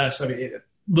the U.S. I mean,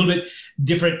 a little bit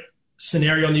different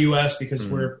scenario in the U.S. because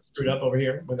we're screwed up over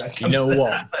here when that comes to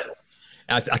that.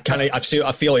 I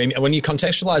feel when you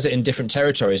contextualize it in different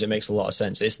territories, it makes a lot of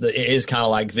sense. It is kind of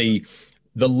like the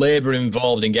labor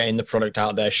involved in getting the product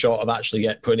out there, short of actually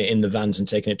putting it in the vans and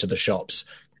taking it to the shops.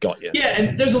 Got you. Yeah,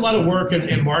 and there's a lot of work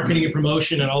and marketing and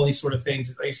promotion and all these sort of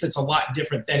things. Like I said, it's a lot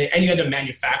different than it. And you had to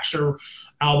manufacture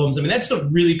albums. I mean, that's the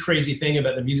really crazy thing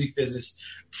about the music business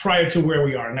prior to where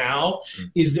we are now,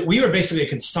 is that we were basically a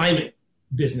consignment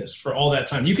business for all that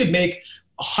time. You could make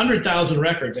 100,000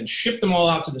 records and ship them all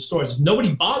out to the stores. If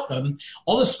nobody bought them,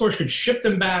 all the stores could ship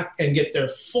them back and get their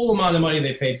full amount of money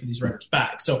they paid for these records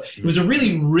back. So it was a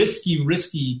really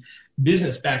risky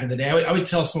business back in the day. I would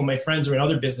tell some of my friends who are in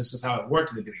other businesses how it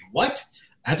worked, and they'd be like, "What?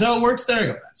 That's how it works there?" I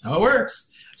go, "That's how it works."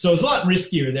 So it was a lot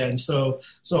riskier then. So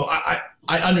I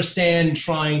understand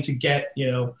trying to get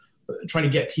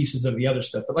pieces of the other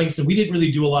stuff. But like I said, we didn't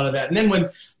really do a lot of that. And then when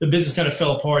the business kind of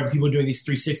fell apart and people were doing these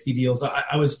 360 deals,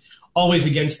 I was always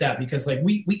against that, because like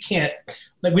we can't,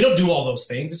 like we don't do all those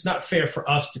things. It's not fair for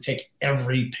us to take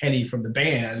every penny from the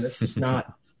band. That's just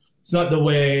not. It's not the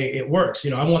way it works.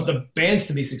 I want the bands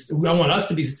to be successful. I want us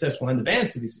to be successful and the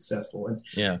bands to be successful. And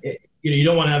you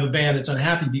don't want to have a band that's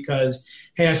unhappy because,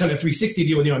 hey, I signed a 360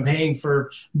 deal with you. I'm paying for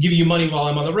giving you money while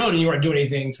I'm on the road, and you aren't doing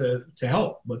anything to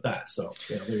help with that. So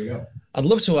there you go. I'd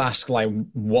love to ask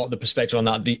what the perspective on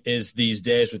that is these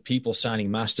days with people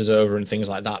signing masters over and things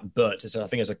like that. But I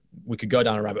think we could go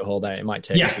down a rabbit hole there. It might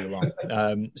take too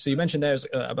long. So you mentioned there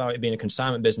about it being a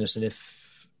consignment business, and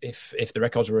if the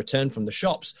records were returned from the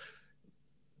shops,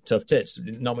 tough tits,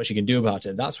 not much you can do about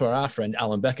it. That's where our friend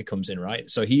Alan Becker comes in, right?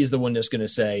 So he's the one that's going to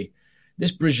say,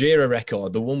 this Bruguera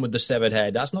record, the one with the severed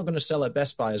head, that's not going to sell at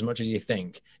Best Buy as much as you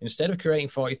think. Instead of creating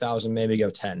 40,000, maybe go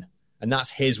 10. And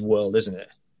that's his world, isn't it?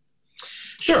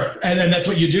 Sure. And then that's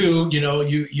what you do.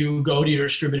 You go to your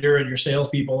distributor and your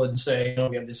salespeople and say,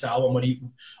 we have this album. What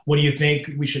do you think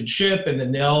we should ship? And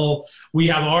then we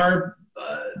have our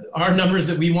numbers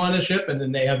that we want to ship, and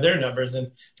then they have their numbers,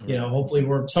 and hopefully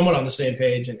we're somewhat on the same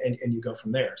page, and you go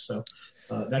from there. So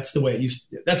That's the way it used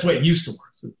to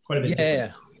work. So quite a bit.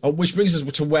 Yeah. Which brings us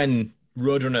to when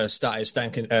Roadrunner started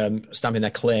stamping their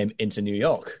claim into New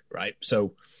York, right?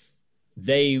 So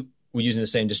they were using the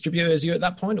same distributor as you at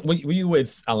that point. Were you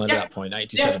with Alan at that point,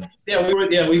 87? Yeah, we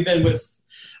were. Yeah, we've been with.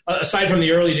 Aside from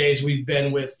the early days, we've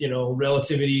been with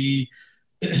Relativity,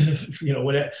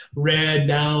 Red,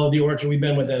 now the Orchard. We've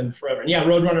been with them forever. And yeah,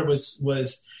 Roadrunner was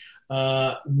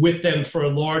with them for a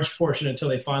large portion until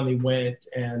they finally went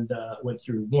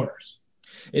through Warner's.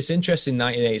 It's interesting,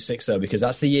 1986 though, because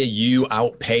that's the year you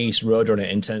outpaced Roadrunner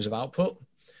in terms of output.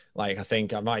 Like, I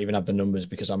think I might even have the numbers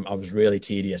because I was really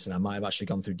tedious and I might have actually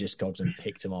gone through Discogs and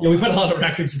picked them all. Yeah, we put a lot of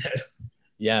records there.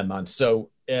 Yeah, man. So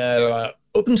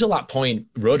up until that point,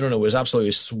 Roadrunner was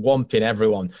absolutely swamping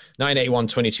everyone. 1981,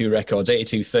 22 records,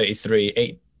 82,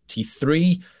 33,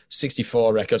 83,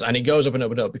 64 records. And it goes up and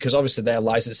up and up because obviously they're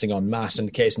licensing en masse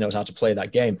and Case knows how to play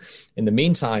that game. In the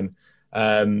meantime,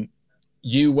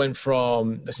 you went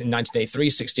from, in 1983,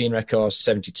 16 records,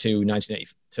 72,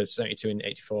 1980 to 72 and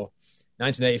 84,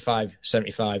 1985,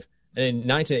 75. And in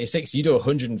 1986, you do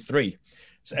 103.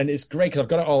 And it's great because I've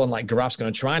got it all on like graphs and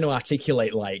I'm trying to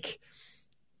articulate like,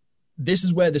 this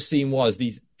is where the scene was.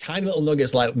 These tiny little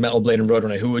nuggets like Metal Blade and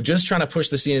Roadrunner who were just trying to push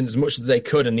the scene as much as they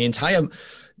could. And the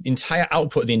entire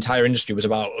output of the entire industry was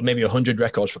about maybe 100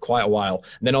 records for quite a while.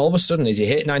 And then all of a sudden, as you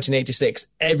hit 1986,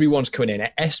 everyone's coming in.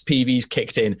 SPV's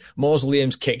kicked in.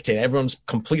 Mausoleum's kicked in. Everyone's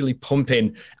completely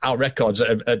pumping out records.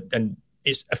 And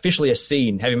it's officially a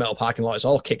scene. Heavy Metal Parking Lot. It's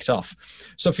all kicked off.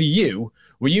 So for you,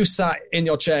 were you sat in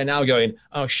your chair now going,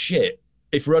 oh shit,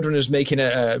 if Roadrunner's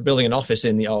building an office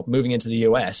or moving into the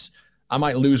US, I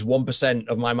might lose 1%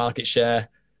 of my market share.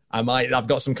 I've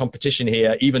got some competition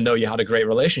here, even though you had a great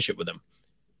relationship with them.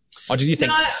 Or did you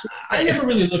think? I never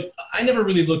really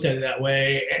looked at it that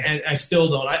way, and I still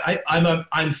don't.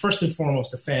 I'm first and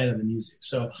foremost a fan of the music.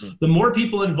 So the more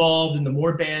people involved and the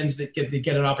more bands that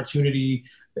get an opportunity,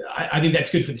 I think that's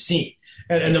good for the scene.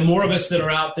 And the more of us that are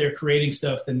out there creating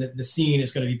stuff, then the scene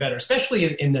is going to be better. Especially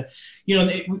in the,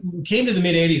 we came to the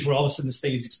mid '80s where all of a sudden this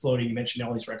thing is exploding. You mentioned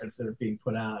all these records that are being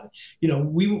put out.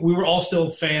 We were all still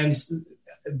fans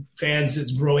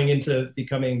is growing into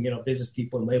becoming, business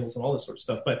people and labels and all this sort of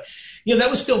stuff. But, that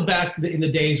was still back in the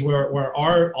days where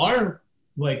our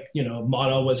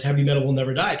motto was heavy metal will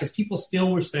never die. Because people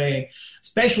still were saying,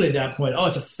 especially at that point, oh,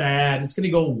 it's a fad. It's going to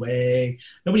go away.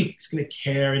 Nobody's going to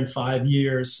care in 5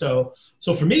 years. So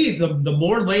for me, the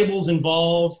more labels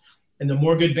involved and the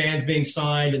more good bands being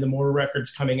signed and the more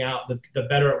records coming out, the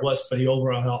better it was for the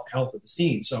overall health of the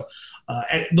scene. So,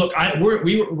 and look,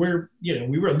 we were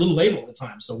a little label at the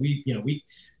time, so we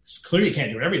clearly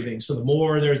can't do everything. So the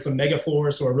more there's a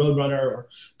Megaforce or a Roadrunner or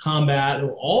Combat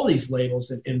or all these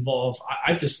labels involved,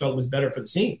 I just felt it was better for the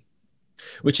scene.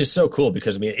 Which is so cool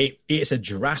because, it's a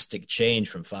drastic change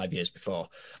from 5 years before.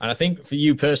 And I think for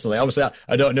you personally, obviously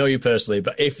I don't know you personally,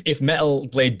 but if Metal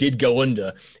Blade did go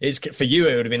under, for you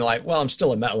it would have been like, well, I'm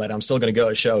still a metalhead. I'm still going to go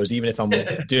to shows, even if I'm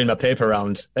doing my paper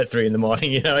round at 3 a.m.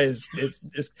 It's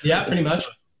yeah, pretty much.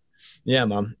 Yeah,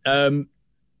 man.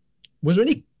 Was there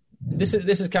any? This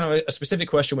is kind of a specific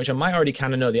question, which I might already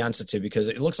kind of know the answer to because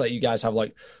it looks like you guys have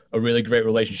like a really great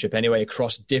relationship anyway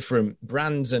across different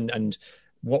brands and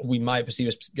what we might perceive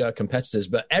as competitors,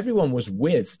 but everyone was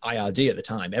with IRD at the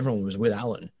time. Everyone was with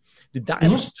Alan. Did that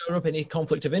ever stir up any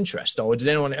conflict of interest, or did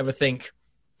anyone ever think,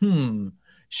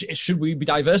 should we be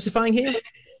diversifying here?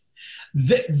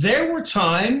 There were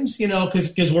times,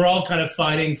 because we're all kind of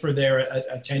fighting for their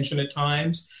attention at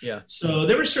times. Yeah. So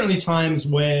there were certainly times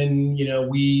when,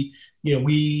 we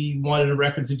wanted a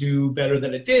record to do better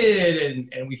than it did,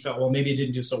 and we felt, well, maybe it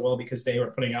didn't do so well because they were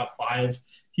putting out 5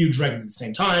 huge records at the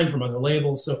same time from other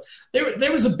labels. So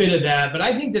there was a bit of that, but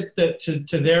I think that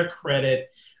to their credit,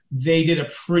 they did a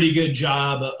pretty good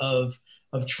job of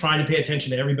trying to pay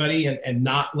attention to everybody and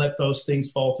not let those things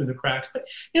fall through the cracks. But,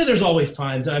 there's always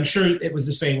times, and I'm sure it was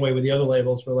the same way with the other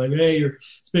labels. We're like, hey, you're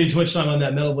spending too much time on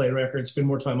that Metal Blade record, spend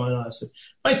more time on us. And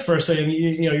vice versa.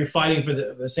 You're fighting for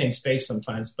the same space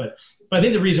sometimes. But I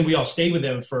think the reason we all stayed with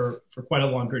them for quite a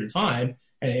long period of time,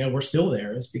 and we're still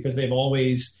there, is because they've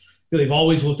always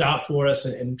looked out for us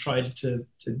and tried to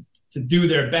do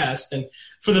their best. And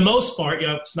for the most part,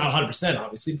 it's not 100%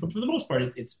 obviously, but for the most part,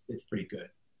 it's pretty good.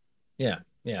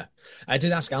 Yeah. I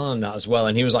did ask Alan that as well,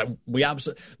 and he was like,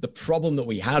 the problem that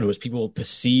we had was people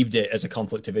perceived it as a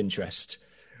conflict of interest.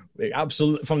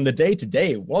 Absolutely, from the day to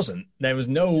day, it wasn't. There was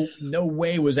no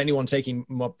way was anyone taking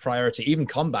more priority. Even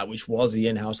Combat, which was the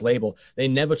in-house label, they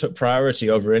never took priority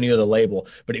over any other label,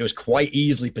 but it was quite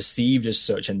easily perceived as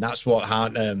such, and that's what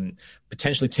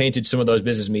potentially tainted some of those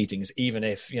business meetings, even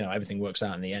if everything works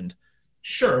out in the end.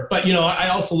 Sure, but I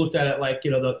also looked at it like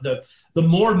the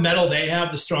more metal they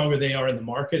have, the stronger they are in the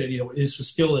market, and this was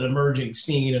still an emerging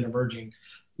scene, an emerging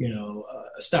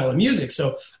style of music.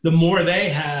 So the more they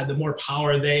had, the more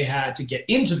power they had to get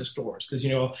into the stores, because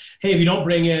hey, if you don't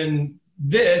bring in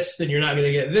this, then you're not going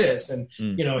to get this, and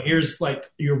here's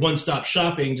like your one-stop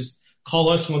shopping. Just call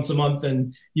us once a month,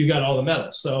 and you got all the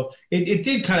metal. So it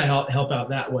did kind of help out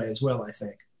that way as well, I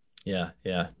think. Yeah,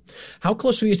 yeah. How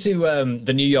close were you to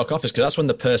the New York office? Because that's when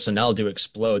the personnel do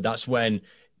explode. That's when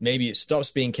maybe it stops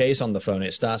being Case on the phone.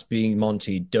 It starts being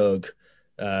Monty, Doug,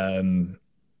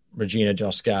 Regina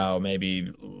Joskow,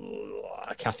 maybe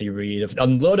Kathy Reed, a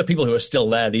load of people who are still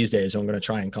there these days who I'm going to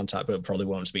try and contact, but probably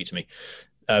won't speak to me.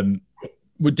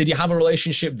 Did you have a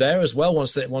relationship there as well?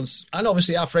 Once, and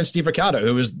obviously our friend Steve Ricardo,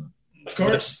 who was, of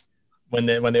course, when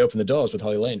they opened the doors with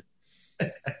Holly Lane.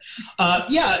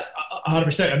 Yeah,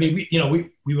 100%. I mean,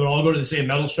 we would all go to the same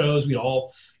metal shows. We'd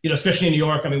all, especially in New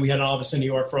York. I mean, we had an office in New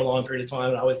York for a long period of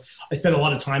time, and I spent a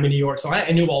lot of time in New York, so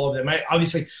I knew all of them.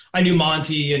 I knew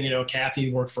Monty, and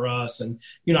Kathy worked for us, and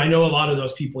I know a lot of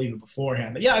those people even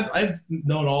beforehand. But yeah, I've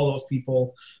known all those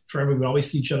people forever. We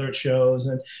always see each other at shows,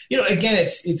 and again,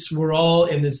 it's we're all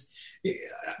in this.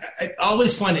 I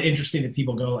always find it interesting that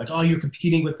people go like, "Oh, you're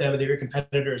competing with them, or they're your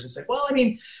competitors." It's like, well, I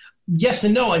mean. Yes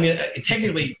and no. I mean,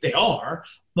 technically they are,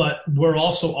 but we're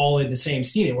also all in the same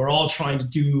scene. We're all trying to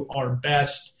do our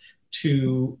best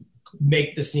to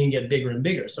make the scene get bigger and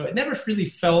bigger. So it never really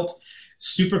felt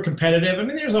super competitive. I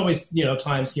mean, there's always,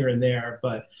 times here and there,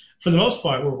 but for the most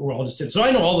part, we're all just in. So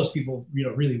I know all those people,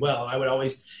 really well. I would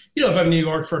always, if I'm in New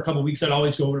York for a couple of weeks, I'd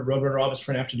always go over to Roadrunner office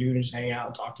for an afternoon and just hang out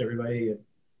and talk to everybody. And,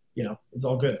 it's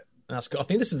all good. That's good. I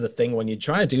think this is the thing when you're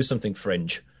trying to do something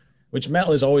fringe, which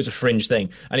metal is always a fringe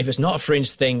thing. And if it's not a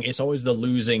fringe thing, it's always the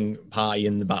losing party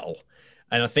in the battle.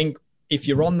 And I think if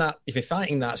you're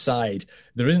fighting that side,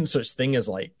 there isn't such thing as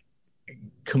like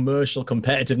commercial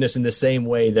competitiveness in the same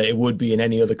way that it would be in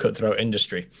any other cutthroat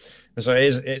industry. So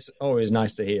it's always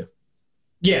nice to hear.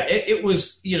 Yeah, it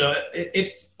was,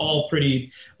 it's all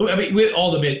pretty, I mean, with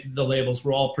all the labels,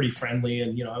 we're all pretty friendly.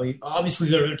 And, obviously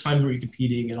there are times where you're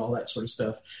competing and all that sort of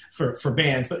stuff for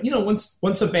bands. But,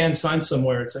 once a band signs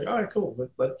somewhere, it's like, all right, cool.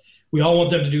 But we all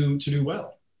want them to do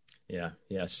well. Yeah,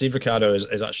 yeah. Steve Ricardo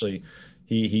is actually,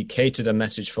 he catered a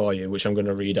message for you, which I'm going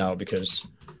to read out because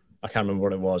I can't remember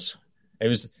what it was. It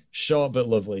was short but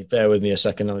lovely. Bear with me a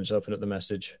second. I'll just open up the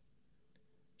message.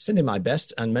 Send him my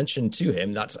best and mention to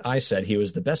him that I said he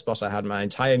was the best boss I had my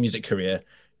entire music career.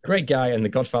 Great guy and the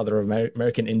godfather of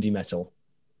American indie metal.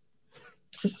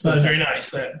 So very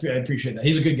nice. I appreciate that.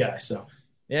 He's a good guy. So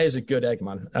yeah, he's a good egg,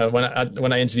 man. When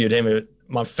I interviewed him,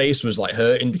 my face was like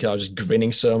hurting because I was just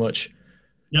grinning so much.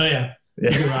 Oh yeah.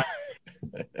 Yeah,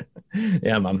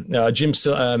 yeah, man. Jim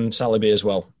Salaby as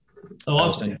well. Oh,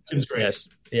 awesome. Jim's great. Yes,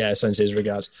 yeah. Sends his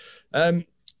regards.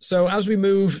 So as we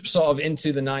move sort of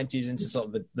into the 90s, into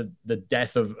sort of the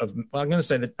death of well, I'm going to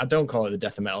say that I don't call it the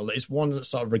death of metal. It's one that's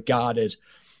sort of regarded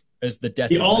as the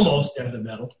death. Almost death of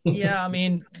metal. Yeah, I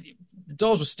mean, the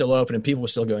doors were still open and people were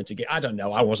still going to get. I don't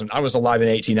know. I was alive in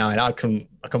 '89. I can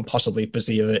possibly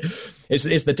perceive it.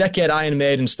 It's the decade Iron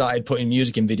Maiden started putting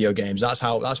music in video games. That's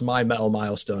my metal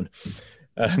milestone.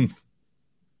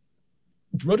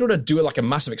 Roadrunner do like a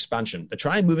massive expansion. They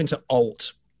try and move into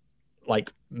alt.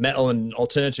 Like metal and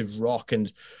alternative rock,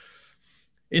 and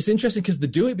it's interesting because they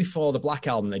do it before the Black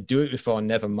Album, they do it before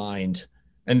Nevermind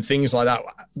and things like that.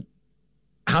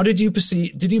 How did you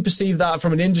perceive that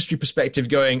from an industry perspective,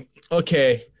 going,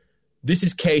 okay, this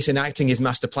is Case enacting his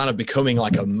master plan of becoming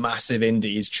like a massive indie.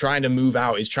 He's trying to move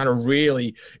out, he's trying to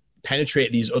really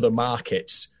penetrate these other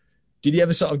markets. Did you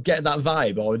ever sort of get that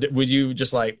vibe, or would you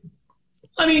just like,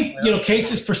 I mean,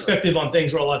 Case's perspective on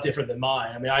things were a lot different than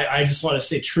mine. I mean, I just want to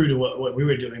stay true to what we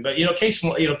were doing. But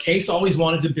Case always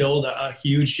wanted to build a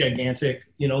huge, gigantic,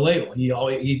 label.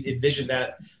 He envisioned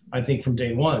that, I think, from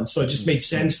day one. So it just made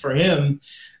sense for him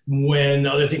when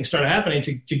other things started happening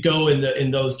to go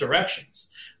in those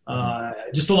directions.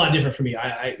 Just a lot different for me.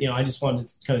 I just wanted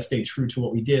to kind of stay true to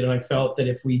what we did, and I felt that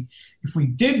if we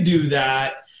did do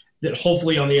that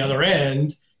hopefully on the other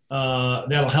end.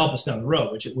 That'll help us down the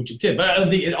road, which it did. But I don't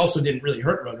think it also didn't really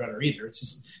hurt Roadrunner either. It's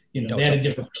just, they had a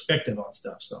different perspective on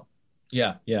stuff. So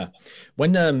yeah.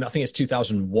 When I think it's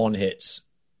 2001 hits,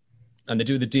 and they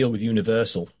do the deal with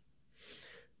Universal.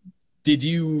 Were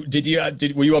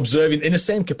you observing in the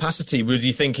same capacity? Were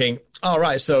you thinking, all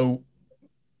right, so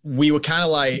we were kind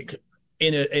of like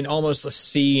in almost a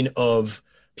scene of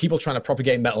people trying to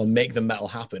propagate metal and make the metal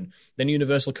happen. Then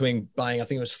Universal buying, I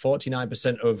think it was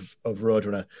 49% of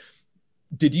Roadrunner.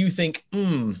 Did you think,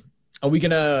 Are we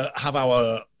going to have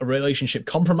our relationship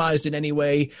compromised in any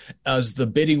way as the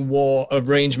bidding war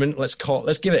arrangement? Let's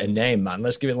give it a name, man.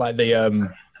 Let's give it like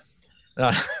the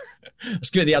let's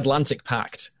give it the Atlantic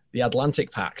Pact. The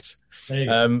Atlantic Pact.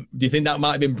 Do you think that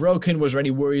might have been broken? Was there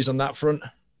any worries on that front?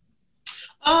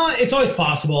 It's always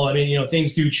possible. I mean,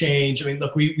 things do change. I mean,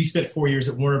 look, we spent 4 years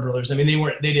at Warner Brothers. I mean,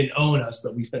 they didn't own us,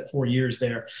 but we spent 4 years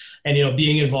there. And,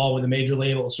 being involved with a major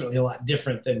label is certainly a lot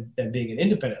different than being an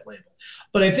independent label.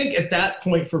 But I think at that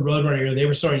point for Roadrunner, they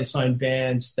were starting to sign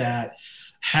bands that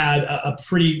had a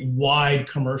pretty wide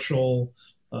commercial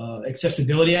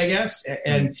accessibility, I guess.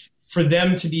 And for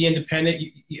them to be independent,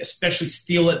 especially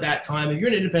Steel at that time, if you're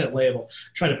an independent label,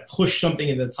 trying to push something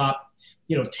in the top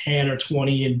 10 or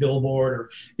 20 in Billboard,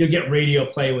 or get radio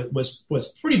play was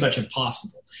pretty much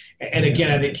impossible. And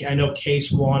again, I know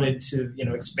Case wanted to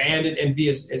expand it and be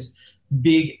as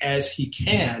big as he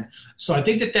can. So I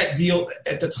think that deal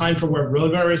at the time for where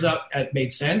Roadrunner is up, it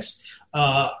made sense.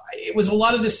 It was a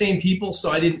lot of the same people,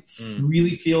 so I didn't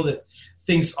really feel that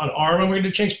things on our own were going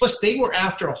to change. Plus, they were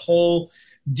after a whole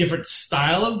different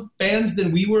style of bands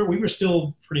than we were. We were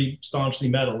still pretty staunchly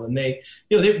metal, and they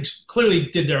clearly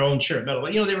did their own share of metal.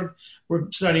 But they were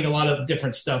signing a lot of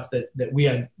different stuff that we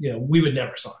had, we would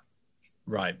never sign.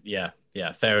 Right. Yeah.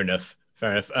 Fair enough.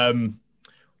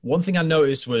 One thing I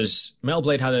noticed was Metal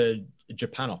Blade had a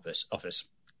Japan office,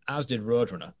 as did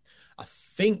Roadrunner. I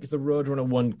think the Roadrunner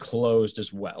one closed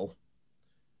as well,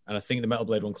 and I think the Metal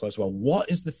Blade one closed as well.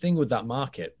 What is the thing with that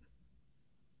market?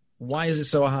 Why is it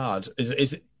so hard?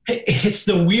 Is it?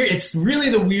 It's really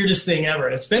the weirdest thing ever.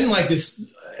 And it's been like this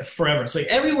forever. It's like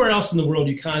everywhere else in the world,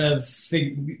 you kind of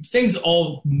think things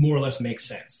all more or less make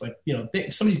sense. Like,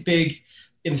 if somebody's big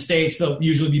in the States, they'll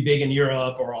usually be big in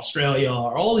Europe or Australia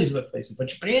or all these other places. But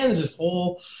Japan is this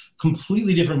whole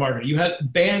completely different market. You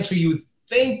had bands who you would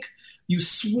think you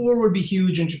swore would be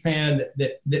huge in Japan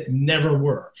that never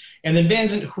were. And then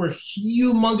bands who were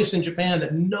humongous in Japan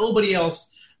that nobody else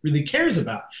really cares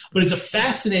about. But it's a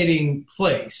fascinating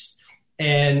place.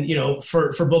 And,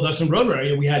 for both us and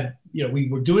Roadrunner, we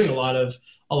were doing a lot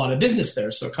of business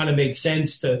there. So it kind of made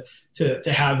sense to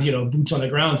have, boots on the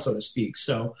ground, so to speak.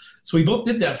 So we both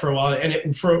did that for a while,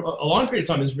 and for a long period of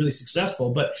time, it was really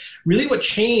successful. But really what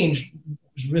changed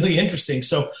was really interesting.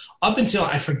 So up until,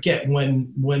 I forget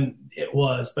when it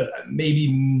was, but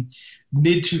maybe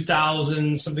mid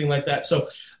 2000s, something like that. So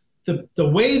the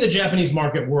way the Japanese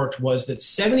market worked was that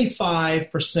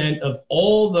 75% of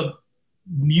all the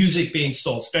music being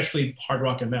sold, especially hard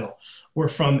rock and metal, were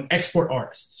from export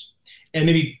artists. And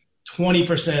maybe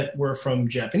 20% were from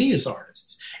Japanese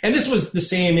artists. And this was the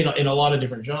same in a lot of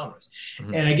different genres.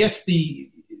 Mm-hmm. And I guess the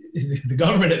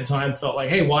government at the time felt like,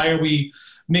 hey, why are we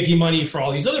making money for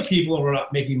all these other people and we're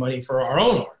not making money for our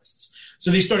own artists? So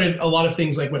they started a lot of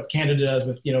things like what Canada does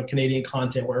with, Canadian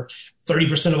content, where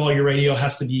 30% of all your radio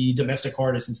has to be domestic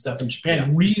artists and stuff. And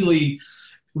Japan really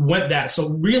went that. So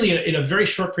really in a very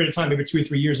short period of time, maybe 2 or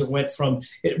 3 years,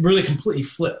 it really completely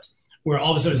flipped, where all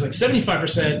of a sudden it was like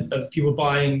 75% of people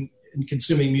buying and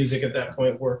consuming music at that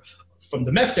point were from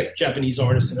domestic Japanese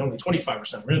artists, and only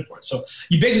 25% were imports. So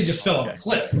you basically just fell off a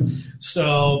cliff.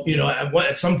 So,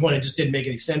 at some point it just didn't make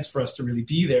any sense for us to really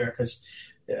be there, because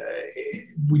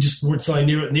we just weren't selling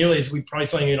nearly as we probably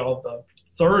selling a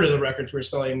third of the records we were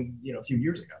selling a few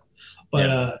years ago.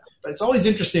 But it's always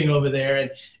interesting over there,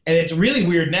 and it's really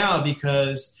weird now,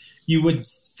 because you would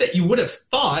have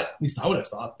thought, at least I would have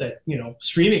thought, that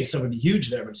streaming stuff would be huge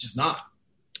there, but it's just not.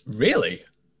 Really?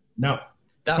 No.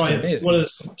 That's amazing. One of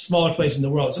the smaller places in the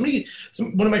world.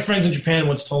 One of my friends in Japan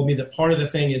once told me that part of the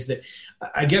thing is that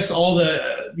I guess all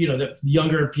the the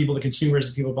younger people, the consumers,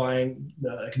 the people buying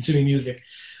consuming music,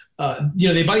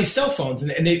 they buy these cell phones,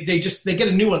 and they get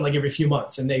a new one like every few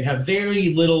months, and they have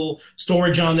very little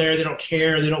storage on there. They don't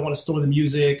care. They don't want to store the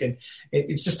music, and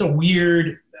it's just a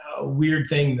weird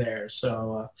thing there.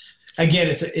 So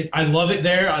again, I love it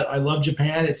there. I love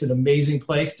Japan. It's an amazing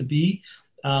place to be.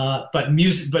 But the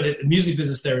music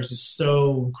business there is just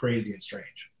so crazy and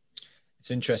strange. It's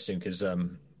interesting because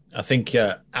I think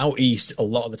out east, a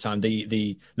lot of the time,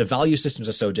 the value systems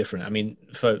are so different. I mean,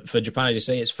 for Japan, as you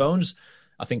say, it's phones.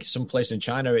 I think some place in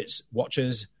China, it's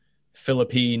watches.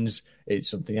 Philippines, it's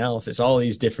something else. It's all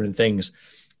these different things.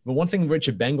 But one thing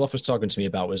Richard Bengloff was talking to me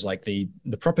about was like the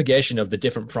propagation of the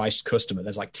different priced customer.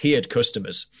 There's like tiered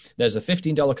customers. There's a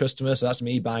 $15 customer, so that's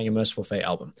me buying a Merciful Fate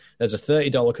album. There's a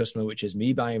 $30 customer, which is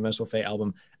me buying a Merciful Fate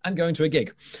album and going to a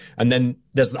gig. And then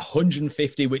there's the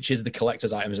 $150, which is the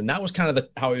collector's items. And that was kind of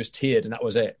how it was tiered, and that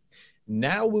was it.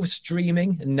 Now with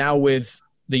streaming, and now with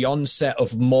the onset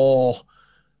of more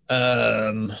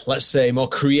let's say more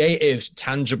creative,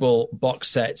 tangible box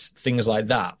sets, things like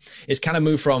that. It's kind of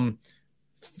moved from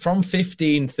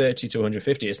 1530 to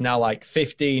 150. It's now like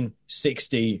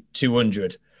 1560,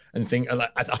 200, and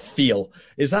I feel,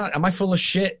 am I full of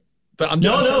shit? But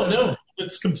no,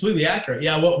 it's completely accurate.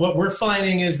 Yeah, what we're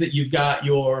finding is that you've got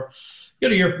your I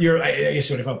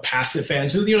guess what I call passive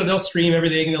fans who, they'll stream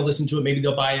everything and they'll listen to it. Maybe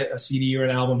they'll buy a CD or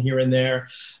an album here and there.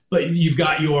 But you've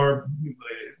got your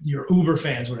Uber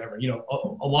fans, whatever.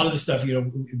 A lot of the stuff,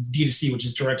 D2C, which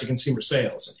is direct to consumer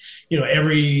sales.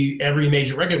 Every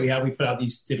major record we have, we put out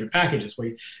these different packages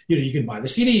where you can buy the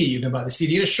CD, you can buy the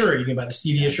CD and a shirt, you can buy the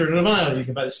CD, a shirt and a vinyl, you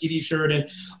can buy the CD, shirt and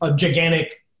a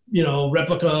gigantic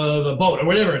replica of a boat or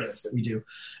whatever it is that we do.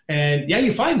 And yeah,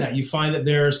 you find that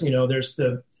there's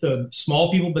the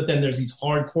small people, but then there's these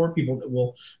hardcore people that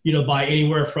will, buy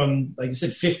anywhere from, like you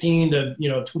said, 15 to,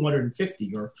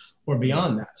 250 or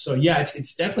beyond that. So yeah,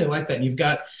 it's definitely like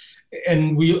that.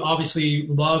 And we obviously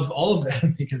love all of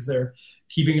them because they're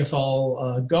keeping us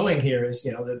all going here is,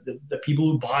 the people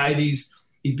who buy these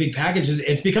big packages.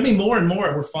 It's becoming more and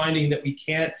more. We're finding that we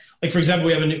can't, like, for example,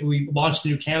 we launched a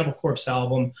new Cannibal Corpse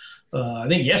album, I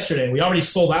think yesterday. We already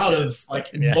sold out of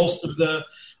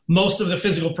most of the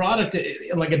physical product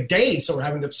in like a day. So we're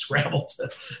having to scramble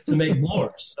to make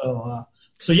more. So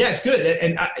yeah, it's good.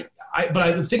 And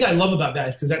but the thing I love about that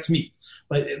is because that's me.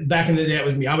 Like back in the day, it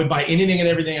was me. I would buy anything and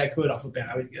everything I could off of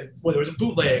band. Whether it was a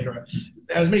bootleg or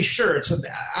as many shirts,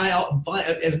 I'll buy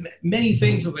as many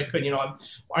things as I could.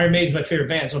 Iron Maiden's my favorite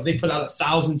band, so if they put out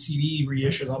 1,000 CD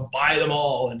reissues, I'll buy them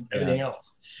all and everything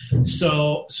else.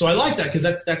 So I like that because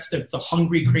that's the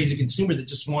hungry, crazy consumer that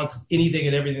just wants anything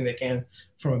and everything they can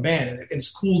from a band, and it's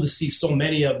cool to see so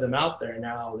many of them out there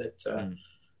now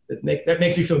that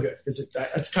makes me feel good because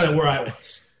that's kind of where I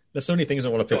was. There's so many things I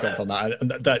want to pick up on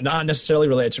that not necessarily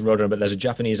related to Roadrunner, but there's a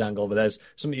Japanese angle, but there's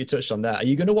something you touched on there. Are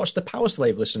you going to watch the Power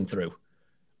Slave listen through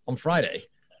on Friday?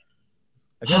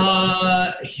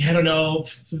 I don't know.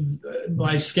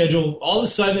 My schedule, all of a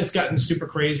sudden it's gotten super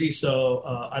crazy. So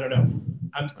I don't know.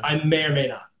 I may or may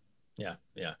not. Yeah.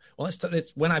 Well,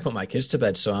 it's when I put my kids to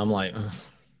bed. So I'm like,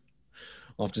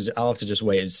 I'll have to just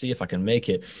wait and see if I can make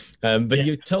it. But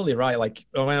You're totally right. Like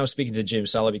when I was speaking to Jim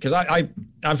Salaby, because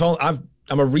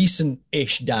I'm a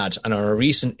recent-ish dad and I'm a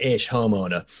recent-ish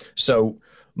homeowner. So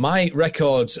my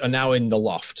records are now in the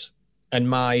loft and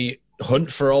my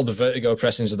hunt for all the Vertigo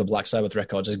pressings of the Black Sabbath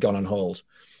records has gone on hold.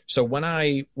 So when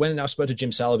I spoke to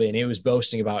Jim Salaby and he was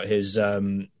boasting about his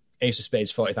Ace of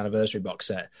Spades 40th anniversary box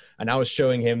set, and I was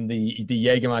showing him the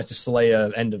Jägermeister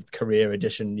Slayer end of career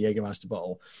edition Jägermeister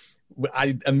bottle,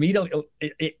 I immediately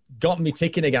it got me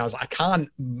ticking again. I was like, I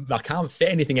can't fit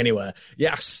anything anywhere.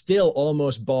 Yeah, I still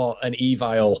almost bought an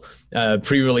Evil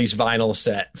pre-release vinyl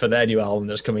set for their new album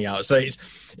that's coming out. So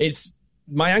it's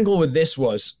my angle with this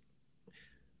was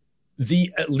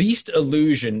the at least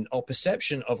illusion or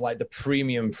perception of like the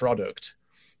premium product.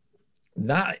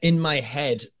 That in my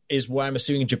head is where I'm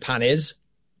assuming Japan is.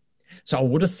 So I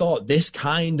would have thought this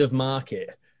kind of market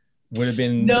would have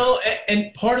been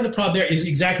and part of the problem there is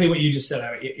exactly what you just said.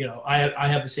 I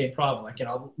have the same problem. Like,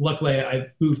 luckily I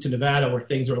moved to Nevada where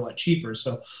things are a lot cheaper,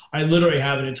 so I literally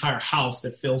have an entire house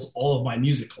that fills all of my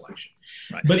music collection.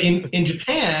 Right. But in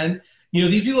Japan,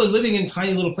 these people are living in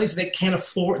tiny little places. They can't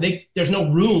afford. There's no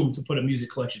room to put a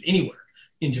music collection anywhere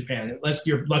in Japan unless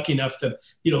you're lucky enough to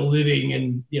living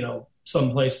in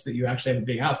some place that you actually have a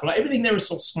big house. But everything there is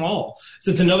so small,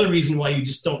 so it's another reason why you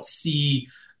just don't see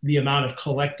the amount of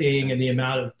collecting and the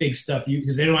amount of big stuff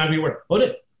because they don't have anywhere to put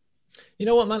it. You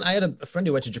know what, man? I had a friend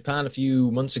who went to Japan a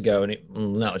few months ago, and it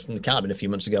can't have been a few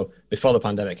months ago, before the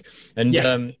pandemic. And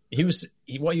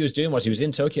what he was doing was he was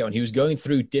in Tokyo and he was going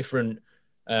through different,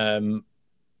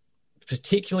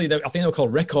 particularly, I think they were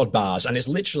called record bars, and it's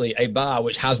literally a bar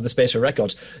which has the space for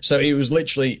records. So it was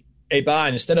literally a bar,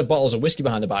 and instead of bottles of whiskey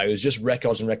behind the bar, it was just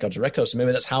records and records and records. So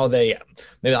maybe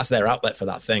that's their outlet for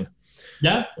that thing.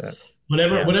 Yeah.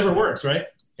 Whatever works, right?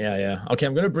 Yeah. Okay,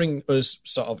 I'm going to bring us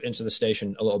sort of into the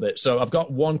station a little bit. So I've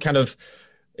got one kind of,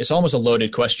 it's almost a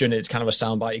loaded question. It's kind of a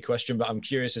soundbite question, but I'm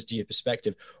curious as to your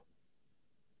perspective.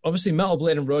 Obviously, Metal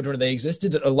Blade and Roadrunner, they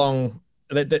existed along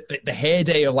the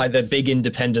heyday of like the big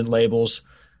independent labels.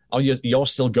 You're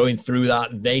still going through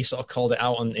that. They sort of called it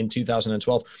out in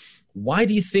 2012. Why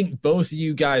do you think both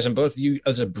you guys and both you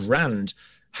as a brand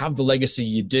have the legacy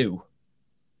you do?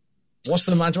 What's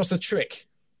the trick?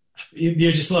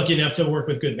 You're just lucky enough to work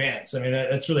with good bands. I mean,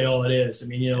 that's really all it is. I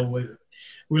mean, we're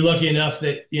lucky enough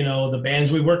that, the bands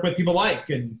we work with people like.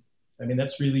 And I mean,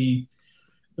 that's really,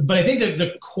 but I think that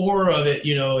the core of it,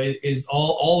 is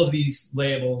all of these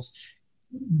labels,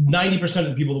 90% of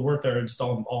the people that work there are just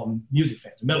all music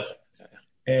fans, metal fans.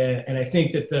 And I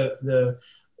think that the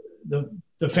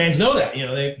fans know that,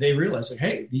 they realize like,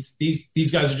 hey,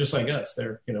 these guys are just like us.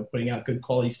 They're, putting out good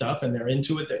quality stuff and they're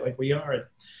into it. They're like we are. And,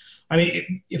 I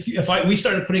mean, if we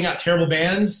started putting out terrible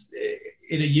bands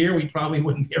in a year, we probably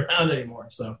wouldn't be around anymore.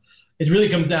 So it really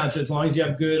comes down to, as long as you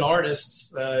have good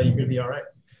artists, you're going to be all right.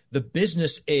 The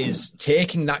business is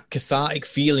taking that cathartic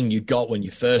feeling you got when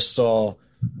you first saw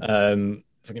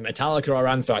fucking Metallica or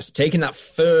Anthrax, taking that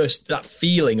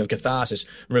feeling of catharsis,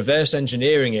 reverse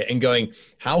engineering it and going,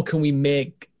 how can we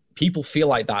make people feel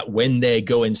like that when they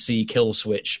go and see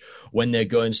Killswitch, when they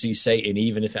go and see Satan,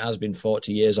 even if it has been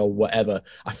 40 years or whatever.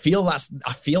 I feel that's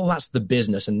the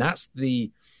business, and that's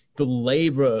the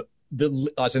labor,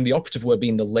 as in the operative word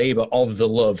being the labor of the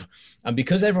love. And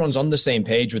because everyone's on the same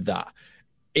page with that,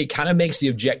 it kind of makes the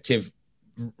objective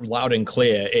loud and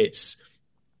clear. It's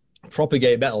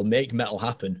propagate metal, make metal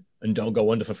happen, and don't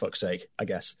go under, for fuck's sake, I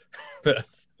guess. But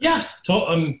yeah,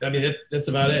 I mean, that's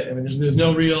about it. I mean, there's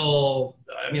no real.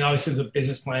 I mean, obviously, the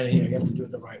business plan, you have to do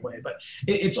it the right way, but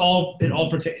it all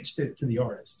pertains to the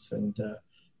artists, and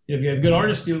if you have good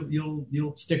artists,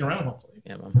 you'll stick around, hopefully.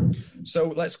 Yeah, man. So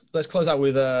let's close out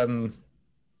with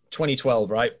 2012,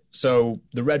 right? So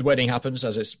the Red Wedding happens,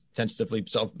 as it's tentatively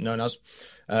sort of known as.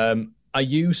 Are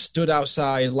you stood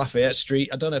outside Lafayette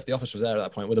Street? I don't know if the office was there at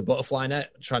that point, with a butterfly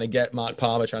net, trying to get Mark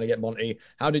Palmer, trying to get Monty.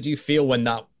 How did you feel when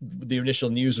the initial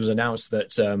news was announced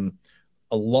that a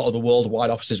lot of the worldwide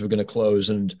offices were going to close?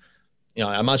 And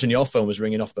I imagine your phone was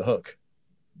ringing off the hook.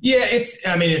 Yeah,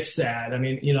 it's sad. I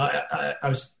mean, I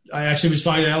actually was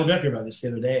talking to Al Becker about this the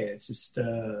other day. It's just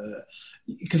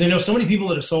because I know so many people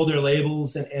that have sold their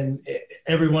labels, and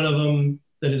every one of them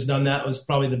that has done that was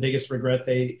probably the biggest regret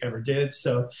they ever did.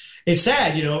 So it's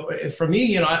sad, for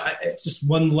me, it's just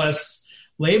one less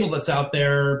label that's out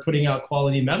there putting out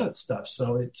quality metal stuff.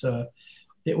 So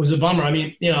it was a bummer. I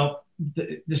mean,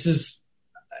 this is,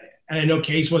 and I know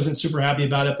Case wasn't super happy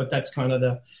about it, but that's kind of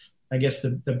the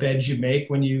beds you make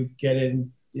when you get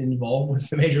involved with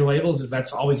the major labels, is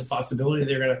that's always a possibility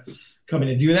they're going to come in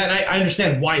and do that. And I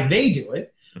understand why they do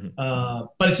it. Mm-hmm.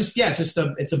 But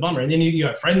it's a bummer. And then you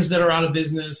have friends that are out of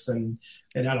business and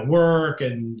out of work,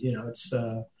 and it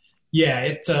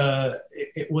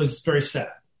was very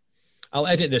sad. I'll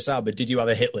edit this out, but did you have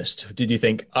a hit list? Did you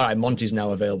think, all right, Monty's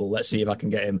now available, let's see if I can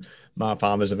get him, Mark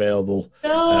Palmer's available?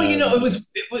 No, it was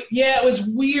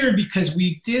weird because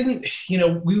we didn't,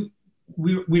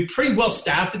 we pretty well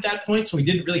staffed at that point, so we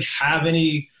didn't really have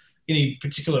any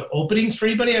particular openings for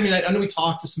anybody. I mean, I know we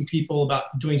talked to some people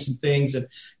about doing some things, and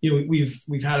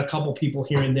we've had a couple people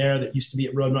here and there that used to be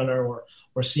at Roadrunner or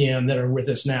CM that are with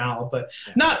us now, but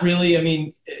not really. I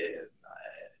mean,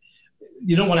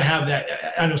 you don't want to have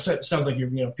that. I know it sounds like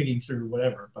you're picking through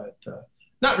whatever, but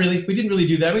not really. We didn't really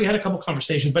do that. We had a couple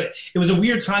conversations, but it was a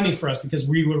weird timing for us because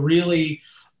we were really,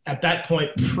 at that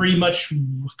point, pretty much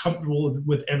comfortable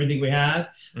with everything we had.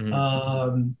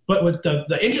 Mm-hmm. But with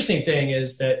the interesting thing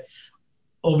is that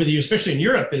over the years, especially in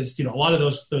Europe, is a lot of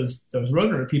those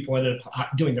Roadrunner people ended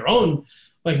up doing their own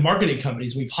marketing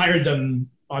companies. We've hired them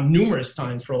on numerous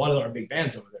times for a lot of our big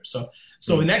bands over there.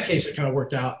 So in that case, it kind of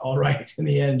worked out all right in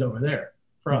the end over there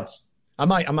for us. I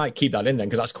might keep that in then,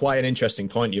 because that's quite an interesting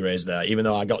point you raised there, even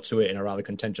though I got to it in a rather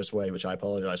contentious way, which I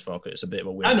apologize for, because it's a bit of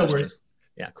a weird I know question. worries.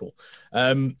 Yeah, cool.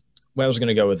 Where I was going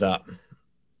to go with that.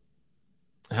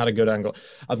 I had a good angle.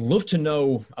 I'd love to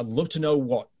know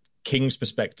what King's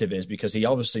perspective is, because he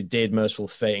obviously did Merciful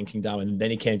Fate and King Diamond, and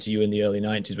then he came to you in the early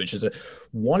 90s, which is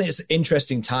it's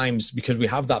interesting times, because we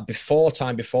have that before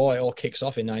it all kicks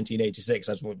off in 1986.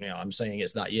 That's what I'm saying,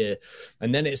 it's that year.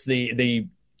 And then it's the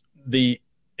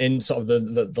in sort of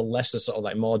the lesser sort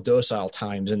of more docile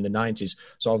times in the 90s.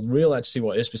 So I'd really like to see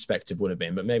what his perspective would have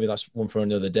been, but maybe that's one for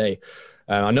another day.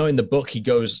 I know in the book he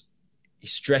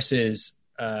stresses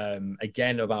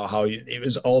again about how it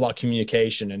was all about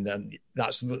communication, and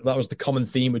that was the common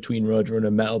theme between Roadrunner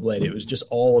and Metal Blade. It was just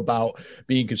all about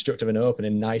being constructive and open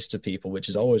and nice to people, which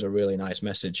is always a really nice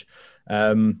message.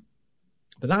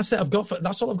 But that's it.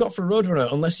 That's all I've got for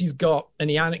Roadrunner, unless you've got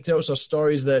any anecdotes or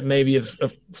stories that maybe have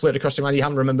flitted across your mind. You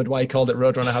haven't remembered why you called it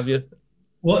Roadrunner, have you?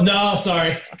 Well, no,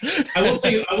 sorry. I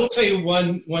will tell you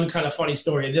one kind of funny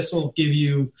story. This will give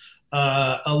you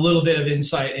a little bit of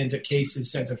insight into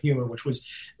Case's sense of humor, which was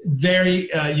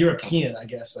very European, I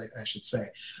guess I should say.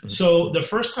 Mm-hmm. So the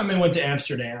first time I went to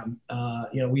Amsterdam,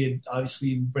 we had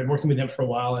obviously been working with them for a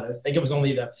while, and I think it was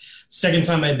only the second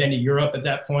time I'd been to Europe at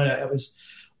that point. I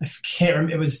can't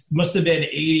remember. Must have been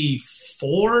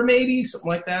 84, maybe something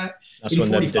like that. That's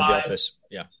when they did the office.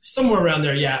 Yeah, somewhere around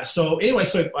there. Yeah. So anyway,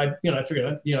 I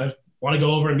figured, want to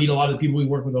go over and meet a lot of the people we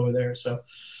work with over there. So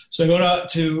I go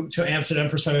to Amsterdam.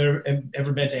 First time I've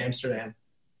ever been to Amsterdam.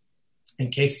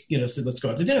 And Case, said, let's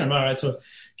go out to dinner. I'm all right. So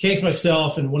Case,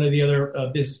 myself, and one of the other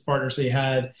business partners they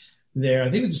had there, I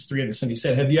think it was just three of us, and he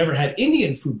said, have you ever had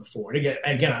Indian food before? And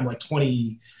again, I'm like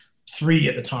 23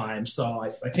 at the time, so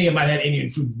I think I might have had Indian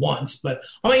food once, but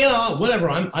I'm like, whatever,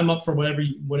 I'm up for whatever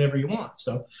you want.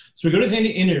 So we go to this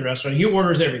Indian restaurant. He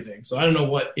orders everything, so I don't know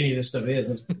what any of this stuff is.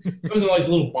 And it comes in all these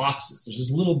little boxes. There's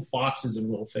just little boxes and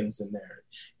little things in there.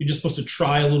 You're just supposed to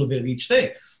try a little bit of each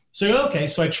thing. So okay,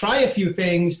 so I try a few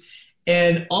things.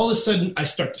 And all of a sudden, I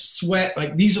start to sweat.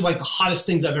 Like, these are like the hottest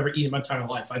things I've ever eaten in my entire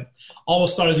life. I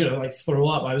almost thought I was going to like throw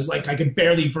up. I was like, I could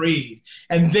barely breathe.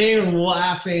 And they're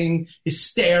laughing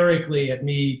hysterically at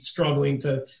me struggling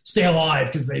to stay alive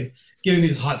because they've given me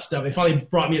this hot stuff. They finally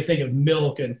brought me a thing of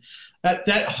milk, and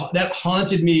that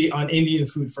haunted me on Indian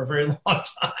food for a very long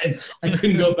time. I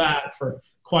couldn't go back for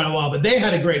quite a while, but they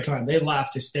had a great time. They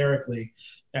laughed hysterically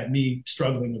at me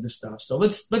struggling with this stuff. So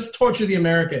let's torture the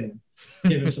American.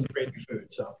 Give him some crazy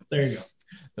food. So there you go.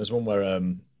 There's one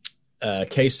where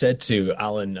Case said to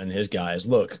Alan and his guys,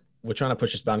 look, we're trying to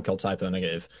push this band called Type O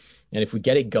Negative, and if we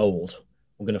get it gold,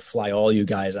 we're going to fly all you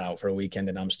guys out for a weekend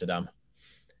in Amsterdam.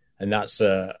 And that's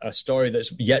a story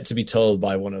that's yet to be told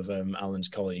by one of Alan's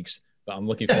colleagues, but I'm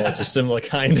looking forward to similar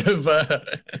kind of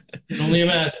only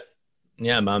imagine.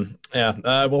 Yeah, man.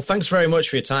 Yeah. Well, thanks very much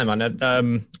for your time, man.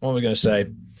 What were we going to say?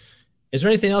 Is there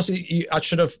anything else I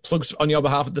should have plugged on your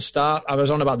behalf at the start? I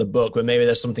was on about the book, but maybe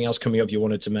there's something else coming up you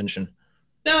wanted to mention.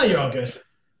 No, you're all good.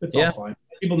 It's all fine.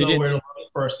 People know where to look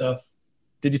for our stuff.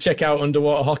 Did you check out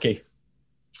Underwater Hockey?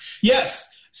 Yes.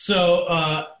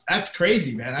 So that's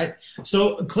crazy, man.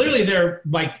 So clearly they're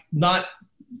like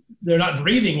they're not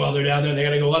breathing while they're down there. They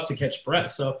got to go up to catch breath.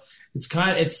 So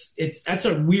that's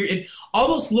a weird. It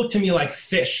almost looked to me like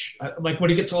fish, like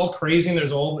when it gets all crazy and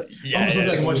there's almost looked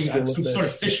like I'm watching some sort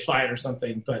of fish fight or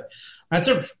something. But that's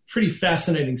a pretty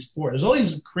fascinating sport. There's all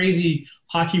these crazy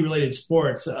hockey related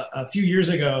sports. A few years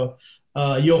ago,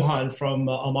 Johan from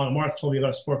Amon Amarth told me about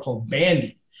a sport called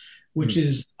bandy, which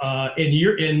is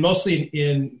mostly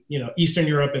in Eastern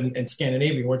Europe and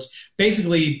Scandinavia, where it's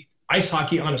basically ice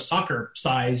hockey on a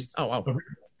soccer-sized,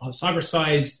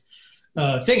 soccer-sized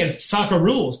thing. It's soccer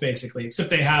rules, basically, except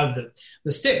they have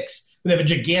the sticks. They have a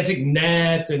gigantic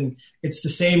net, and it's the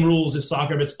same rules as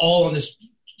soccer, but it's all on this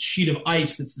sheet of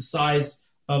ice that's the size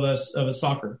of a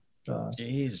soccer.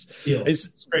 Jeez, field.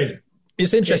 It's crazy.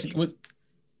 It's interesting.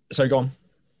 Sorry, go on.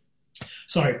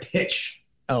 Sorry, pitch.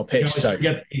 Oh, pitch. Sorry.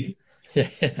 Yeah.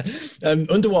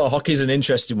 Underwater hockey is an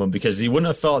interesting one because you wouldn't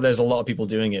have thought there's a lot of people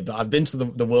doing it, but I've been to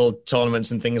the world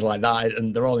tournaments and things like that,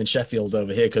 and they're all in Sheffield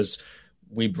over here because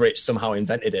we Brits somehow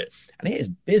invented it, and it is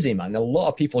busy, man. A lot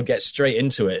of people get straight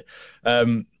into it,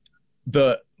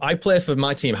 but I play for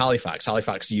my team, Halifax,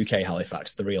 UK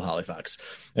Halifax, the real Halifax,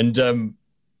 and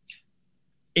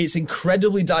it's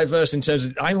incredibly diverse in terms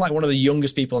of, I'm like one of the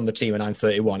youngest people on the team, and I'm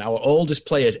 31. Our oldest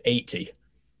player is 80.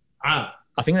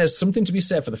 I think there's something to be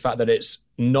said for the fact that it's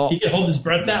not... He can hold his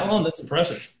breath that long? That's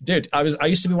impressive. Dude, I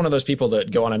used to be one of those people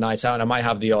that go on a night out and I might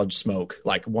have the odd smoke,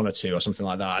 like one or two or something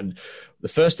like that. And the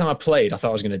first time I played, I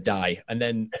thought I was going to die. And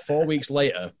then 4 weeks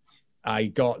later, I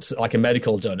got like a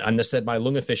medical done and they said my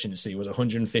lung efficiency was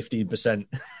 115%.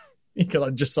 Because I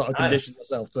just sort of conditioned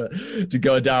myself to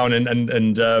go down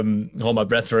and hold my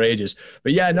breath for ages.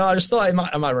 But yeah, no, I just thought I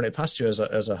might run it past you as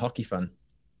a hockey fan.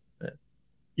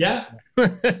 Yeah.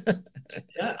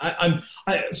 Yeah,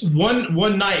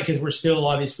 one night, because we're still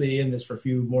obviously in this for a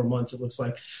few more months, it looks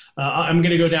like. I'm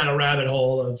going to go down a rabbit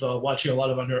hole of watching a lot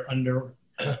of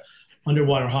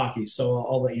underwater hockey. So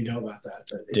I'll let you know about that.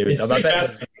 But it's pretty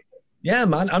fascinating. Yeah,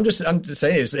 man. I'm just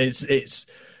saying it's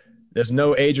there's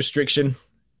no age restriction.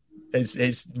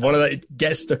 It's one of the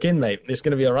get stuck in, mate. It's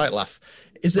going to be a right laugh.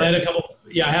 I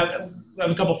have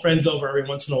a couple friends over every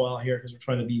once in a while here because we're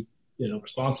trying to be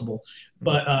responsible.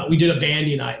 But we did a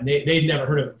bandy night, and they'd never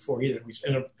heard of it before either. We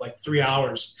spent like 3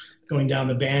 hours going down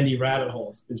the bandy rabbit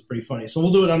holes. It was pretty funny. So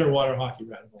we'll do an underwater hockey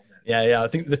rabbit hole then. Yeah. I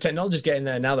think the technology's getting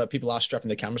there now that people are strapping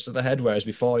the cameras to their head, whereas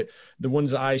before, the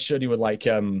ones that I showed you were like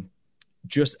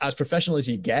just as professional as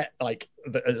you get, like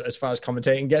as far as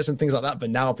commentating gets and things like that. But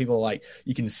now people are like,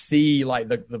 you can see like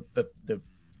the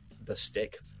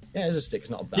stick. Yeah, it's a stick. It's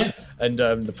not bad. Yeah. And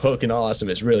the poke and all that stuff,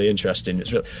 it's really interesting.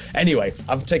 Anyway,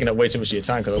 I've taken up way too much of your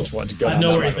time because I just wanted to go down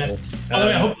no worries, man. By the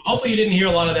way, hopefully you didn't hear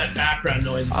a lot of that background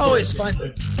noise. Oh, it's fine.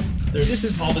 This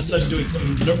is all of a sudden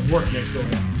doing some work next door.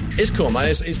 It's cool, man.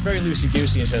 It's very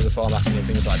loosey-goosey in terms of formatting and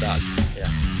things like that.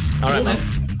 Yeah. All right,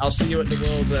 man. I'll see you at the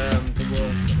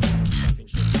World